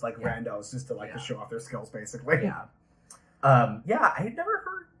in with just like randos just to like to show off their skills, basically. Yeah. I had never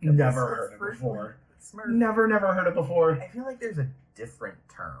heard. Never heard it before. Never heard it before. I feel like there's a different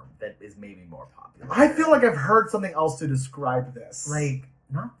term that is maybe more popular. I feel like I've heard something else to describe this. like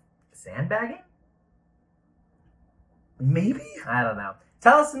not sandbagging. Maybe? I don't know.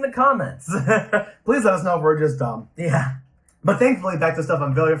 Tell us in the comments. Please let us know if we're just dumb. Yeah. But thankfully, back to stuff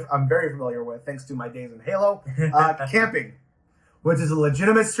I'm very familiar with, thanks to my days in Halo, camping, which is a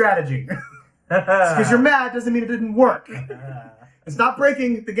legitimate strategy. Because you're mad doesn't mean it didn't work. It's not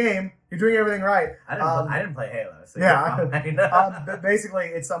breaking the game. You're doing everything right. I didn't play Halo, so yeah. But basically,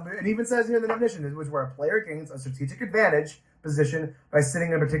 it's something. It even says here in the definition, which where a player gains a strategic advantage position by sitting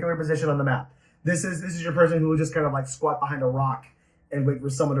in a particular position on the map. This is your person who will just kind of like squat behind a rock and wait for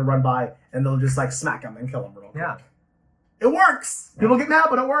someone to run by, and they'll just like smack them and kill them real quick. Yeah. It works. People get mad,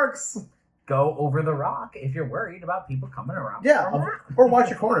 but it works. Go over the rock if you're worried about people coming around. Yeah, or watch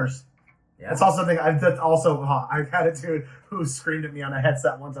your corners. Yeah. That's also something I've had a dude who screamed at me on a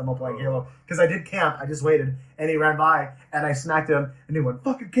headset one time while playing Halo because I did camp. I just waited and he ran by and I smacked him and he went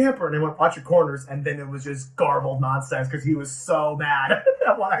fucking camper and he went watch your corners and then it was just garbled nonsense because he was so mad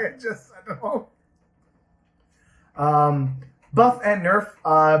at what I had just said to him. Buff and nerf.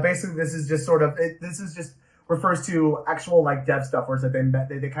 Basically, this is just sort of this is just refers to actual like dev stuff where it's like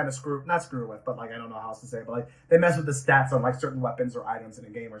they kind of not screw with, but like I don't know how else to say it, but like they mess with the stats on like certain weapons or items in a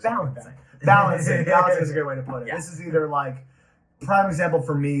game or something. Balancing is a good way to put it. Yeah. This is either like prime example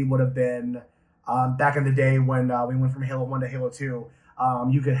for me would have been back in the day when we went from Halo 1 to Halo 2.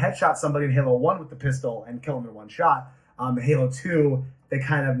 You could headshot somebody in Halo 1 with the pistol and kill them in one shot. In Halo 2, they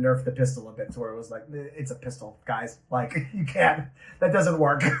kind of nerfed the pistol a bit to where it was like, it's a pistol, guys. Like, you can't. That doesn't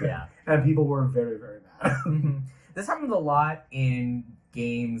work. Yeah. And people were very, very mad. This happens a lot in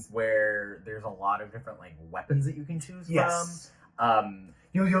games where there's a lot of different like weapons that you can choose from.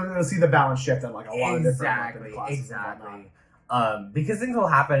 You'll see the balance shift on like a lot of different weapon classes. Exactly. Because things will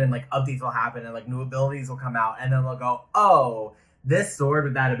happen and like updates will happen and like new abilities will come out and then they'll go, oh, this sword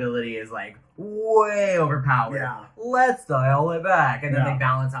with that ability is like way overpowered. Yeah. Let's dial it back. And then they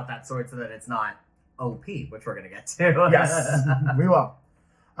balance out that sword so that it's not OP, which we're going to get to. Yes, we will.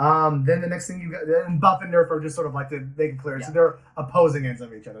 Then the next thing you got, and buff and nerf are just sort of like to make it clear. Yeah. So they're opposing ends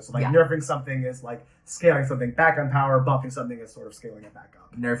of each other. So like nerfing something is like scaling something back on power. Buffing something is sort of scaling it back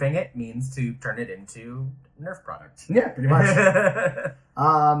up. Nerfing it means to turn it into Nerf product. Yeah, pretty much.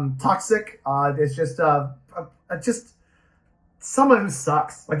 Toxic. It's just someone who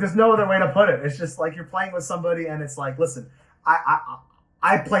sucks. Like there's no other way to put it. It's just like you're playing with somebody and it's like, listen, I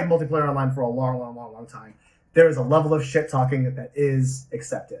played multiplayer online for a long time. There is a level of shit talking that is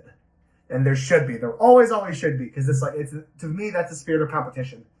accepted. And there should be. There always should be. Because it's like, to me, that's the spirit of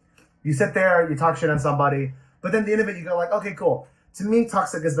competition. You sit there, you talk shit on somebody, but then at the end of it, you go like, okay, cool. To me,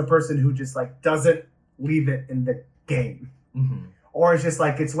 toxic is the person who just like doesn't leave it in the game. Mm-hmm. Or it's just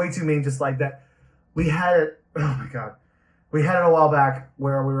like, it's way too mean, just like that. We had it, oh my God. We had it a while back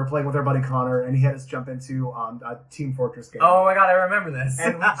where we were playing with our buddy Connor, and he had us jump into a Team Fortress game. Oh my God, I remember this.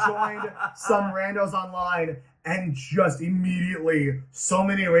 And we joined some randos online, and just immediately, so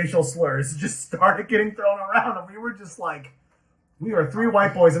many racial slurs just started getting thrown around, and we were just like, we are 3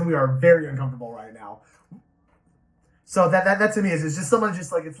 white boys, and we are very uncomfortable right now. So that to me is just someone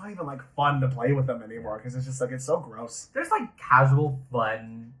just like, it's not even like fun to play with them anymore, because it's just like, it's so gross. There's like casual,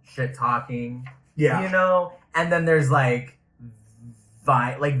 fun shit talking. Yeah. You know? And then there's like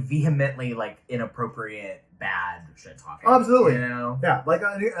vehemently like inappropriate bad shit talking. Absolutely. You know? Yeah. Like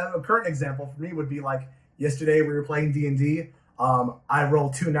a current example for me would be like yesterday we were playing D&D. I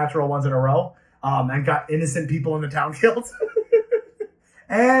rolled 2 natural ones in a row and got innocent people in the town killed.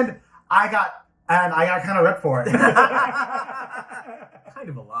 and I got kind of ripped for it. Kind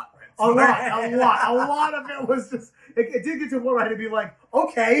of a lot. A lot of it was just it did get to a point where I had to be like,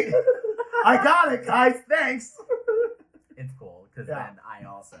 okay, I got it, guys, thanks. It's cool because then I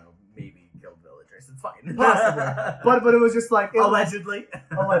also maybe killed villagers. It's fine. Possibly. But it was just like allegedly.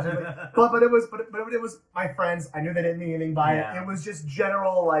 But it was my friends. I knew they didn't mean anything by it. It was just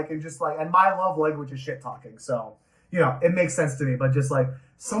general and my love language is shit talking. So, you know, it makes sense to me. But just like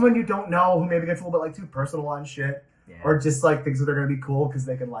someone you don't know who maybe gets a little bit like too personal on shit. Yeah. Or just like thinks that they're gonna be cool because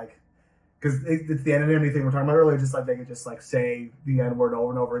they can like because it's the anonymity thing we're talking about earlier. Just like they could just like say the N word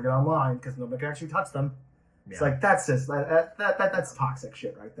over and over again online because nobody can actually touch them. Yeah. It's like that's just that's toxic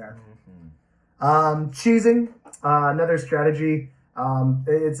shit right there. Cheesing, another strategy.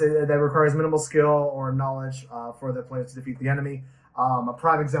 That requires minimal skill or knowledge for the players to defeat the enemy. A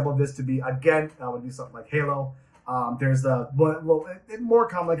prime example of this to be again would be something like Halo. There's the more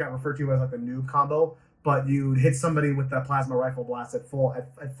commonly got referred to as like the noob combo, but you'd hit somebody with the plasma rifle blast at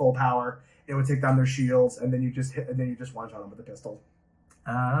full power. It would take down their shields, and then you just one shot them with a pistol.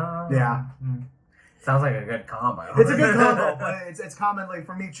 Oh, yeah. Sounds like a good combo. It's a good combo, but it's commonly,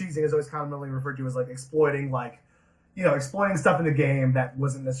 for me, cheesing is always commonly referred to as like exploiting stuff in the game that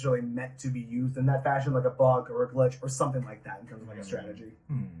wasn't necessarily meant to be used in that fashion, like a bug or a glitch or something like that in terms of like a strategy.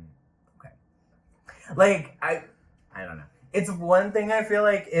 Okay. Like I don't know. It's one thing I feel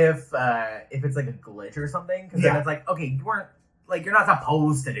like if it's like a glitch or something, because then it's like, okay, you're not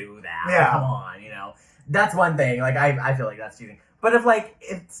supposed to do that. Yeah. Come on, that's one thing. Like I feel like that's cheating. But if like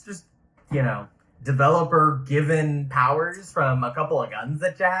it's just developer given powers from a couple of guns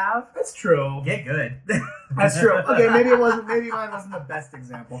that you have, that's true. Get good. That's true. Okay, maybe mine wasn't the best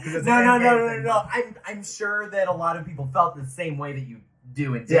example. No. I'm sure that a lot of people felt the same way that you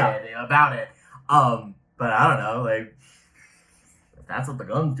do and did about it. But I don't know, like. That's what the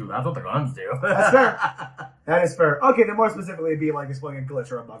guns do. That's what the guns do. That's fair. That is fair. Okay, then more specifically, it'd be like exploiting a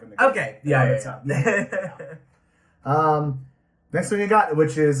glitch or a bug in the game. Okay. Yeah. Next one you got,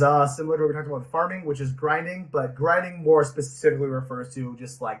 which is similar to what we talked about with farming, which is grinding, but grinding more specifically refers to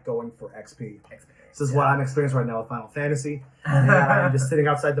just like going for XP. This is what I'm experiencing right now with Final Fantasy. And I'm just sitting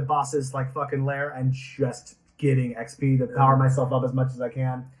outside the boss's like fucking lair and just getting XP to power myself up as much as I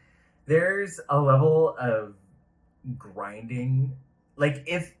can. There's a level of grinding. Like,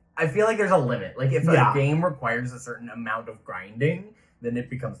 if I feel like there's a limit. Like, if a game requires a certain amount of grinding, then it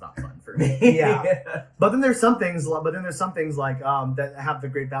becomes not fun for me. Yeah. But then there's some things like that have the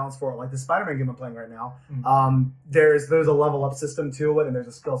great balance for it. Like the Spider-Man game I'm playing right now. There's a level up system to it, and there's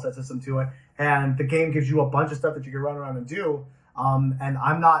a skill set system to it. And the game gives you a bunch of stuff that you can run around and do. And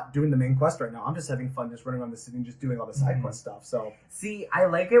I'm not doing the main quest right now. I'm just having fun just running around the city and just doing all the side quest stuff. So see, I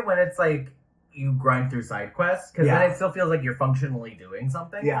like it when it's like you grind through side quests, because then it still feels like you're functionally doing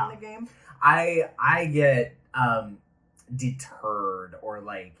something in the game. I get deterred or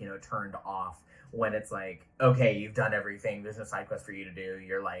like turned off when it's like, okay, you've done everything, there's no side quest for you to do,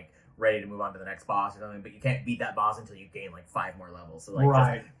 you're like ready to move on to the next boss or something, but you can't beat that boss until you gain like 5 more levels. So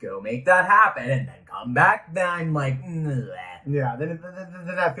like just go make that happen and then come back. Then I'm like, yeah, then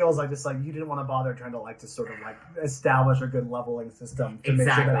that feels like just like you didn't want to bother trying to sort of like establish a good leveling system to make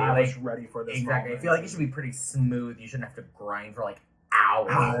sure that I was ready for this. Exactly. I feel like it should be pretty smooth. You shouldn't have to grind for like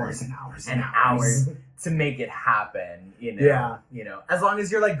hours and hours to make it happen, as long as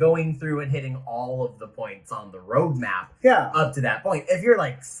you're like going through and hitting all of the points on the roadmap up to that point. If you're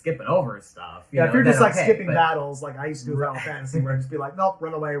like skipping over stuff, if you're just like skipping battles, like I used to do Final Fantasy, where I'd just be like, nope,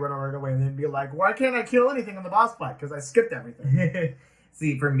 run away, and then be like, why can't I kill anything in the boss fight? Because I skipped everything.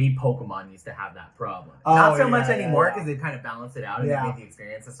 See, for me, Pokemon used to have that problem. Not so much anymore, because they've kind of balanced it out and made the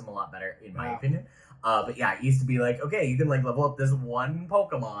experience system a lot better, in my opinion. But yeah, it used to be like, okay, you can like level up this one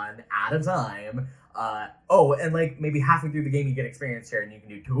Pokemon at a time. And like maybe halfway through the game you get experience here and you can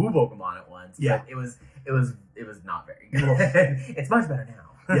do 2 Pokemon at once. Yeah. But it was not very good. It's much better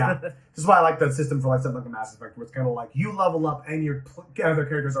now. Yeah. This is why I like the system for like something like a Mass Effect, where it's kind of like you level up and your other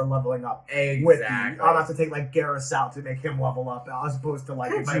characters are leveling up with you. I'll have to take like Garrus out to make him level up, as opposed to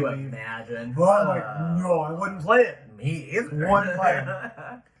like if you imagine. Well, I'm like, no, I wouldn't play it. Me either. Wouldn't play it.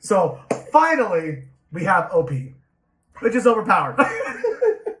 So finally, we have OP, which is overpowered.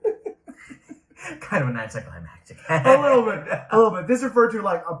 Kind of an anticlimactic. A little bit. This referred to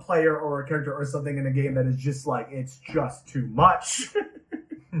like a player or a character or something in a game that is just like, it's just too much.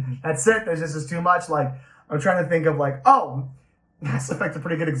 That's it. There's just too much. Like, I'm trying to think of like, Mass Effect's a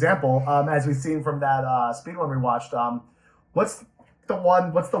pretty good example. As we've seen from that speedrun we watched. What's the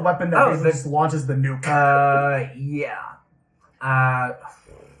weapon that just launches the nuke?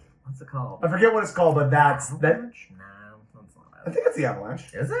 What's it called? I forget what it's called, but that's that. Avalanche? No, that's not I think it's the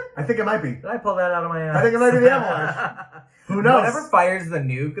Avalanche. Is it? I think it might be. Did I pull that out of my ass? I think it might be the Avalanche. Who knows? Whatever fires the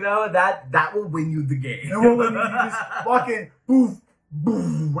nuke, though, that will win you the game. It will win you. You just walk in, boof,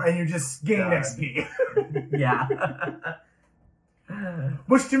 boom, and you just gain XP. Yeah.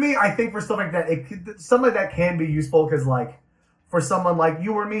 Which to me, I think for stuff like that, something like that can be useful, because like for someone like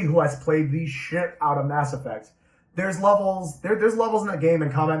you or me who has played the shit out of Mass Effect, there's levels in that game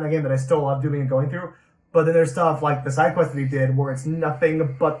and combat in that game that I still love doing and going through. But then there's stuff like the side quest that he did where it's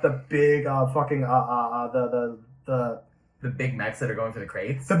nothing but the big The big mechs that are going for the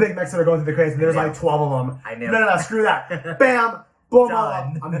crates? The big mechs that are going through the crates, and there's like 12 of them. I know. No, screw that. Bam! Boom!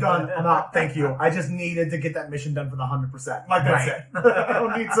 Done. I'm done. I'm out. Thank you. I just needed to get that mission done for the 100%. Like, that's it. I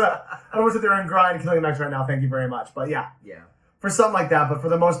don't need to. I don't want to sit there and grind killing mechs right now. Thank you very much. But yeah. Yeah. For something like that, but for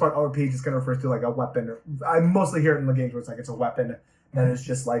the most part, OP just kind of refers to like a weapon. I mostly hear it in the games where it's like it's a weapon that is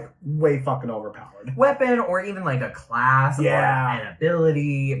just like way fucking overpowered. Weapon or even like a class or Yeah. an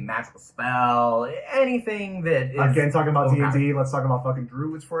ability, a magical spell, anything that is... Again, talking about overpowered. D&D, let's talk about fucking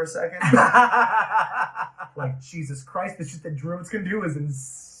druids for a second. Like, Jesus Christ, the shit that druids can do is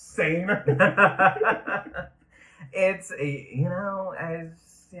insane. It's a, you know, as,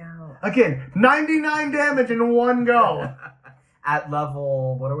 you know... Again, 99 damage in one go. At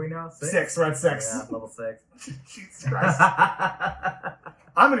level, what are we now? 6, we're at 6. Yeah, level 6. Jesus Christ.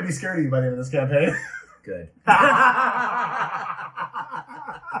 I'm going to be scared of you by the end of this campaign. Good.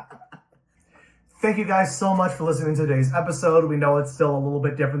 Thank you guys so much for listening to today's episode. We know it's still a little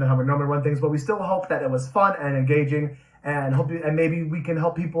bit different than how we normally run things, but we still hope that it was fun and engaging, and maybe we can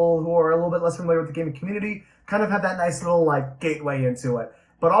help people who are a little bit less familiar with the gaming community kind of have that nice little like gateway into it.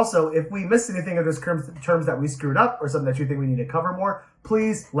 But also, if we missed anything of those terms that we screwed up or something that you think we need to cover more,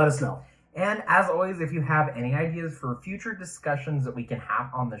 please let us know. And as always, if you have any ideas for future discussions that we can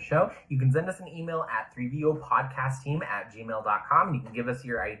have on the show, you can send us an email at 3VOpodcastteam@gmail.com, and you can give us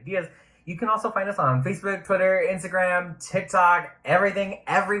your ideas. You can also find us on Facebook, Twitter, Instagram, TikTok, everything,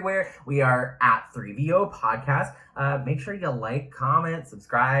 everywhere. We are at 3VO Podcast. Make sure you like, comment,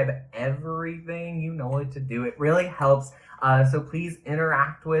 subscribe, everything. You know what to do. It really helps. So please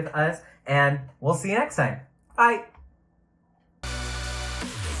interact with us, and we'll see you next time. Bye.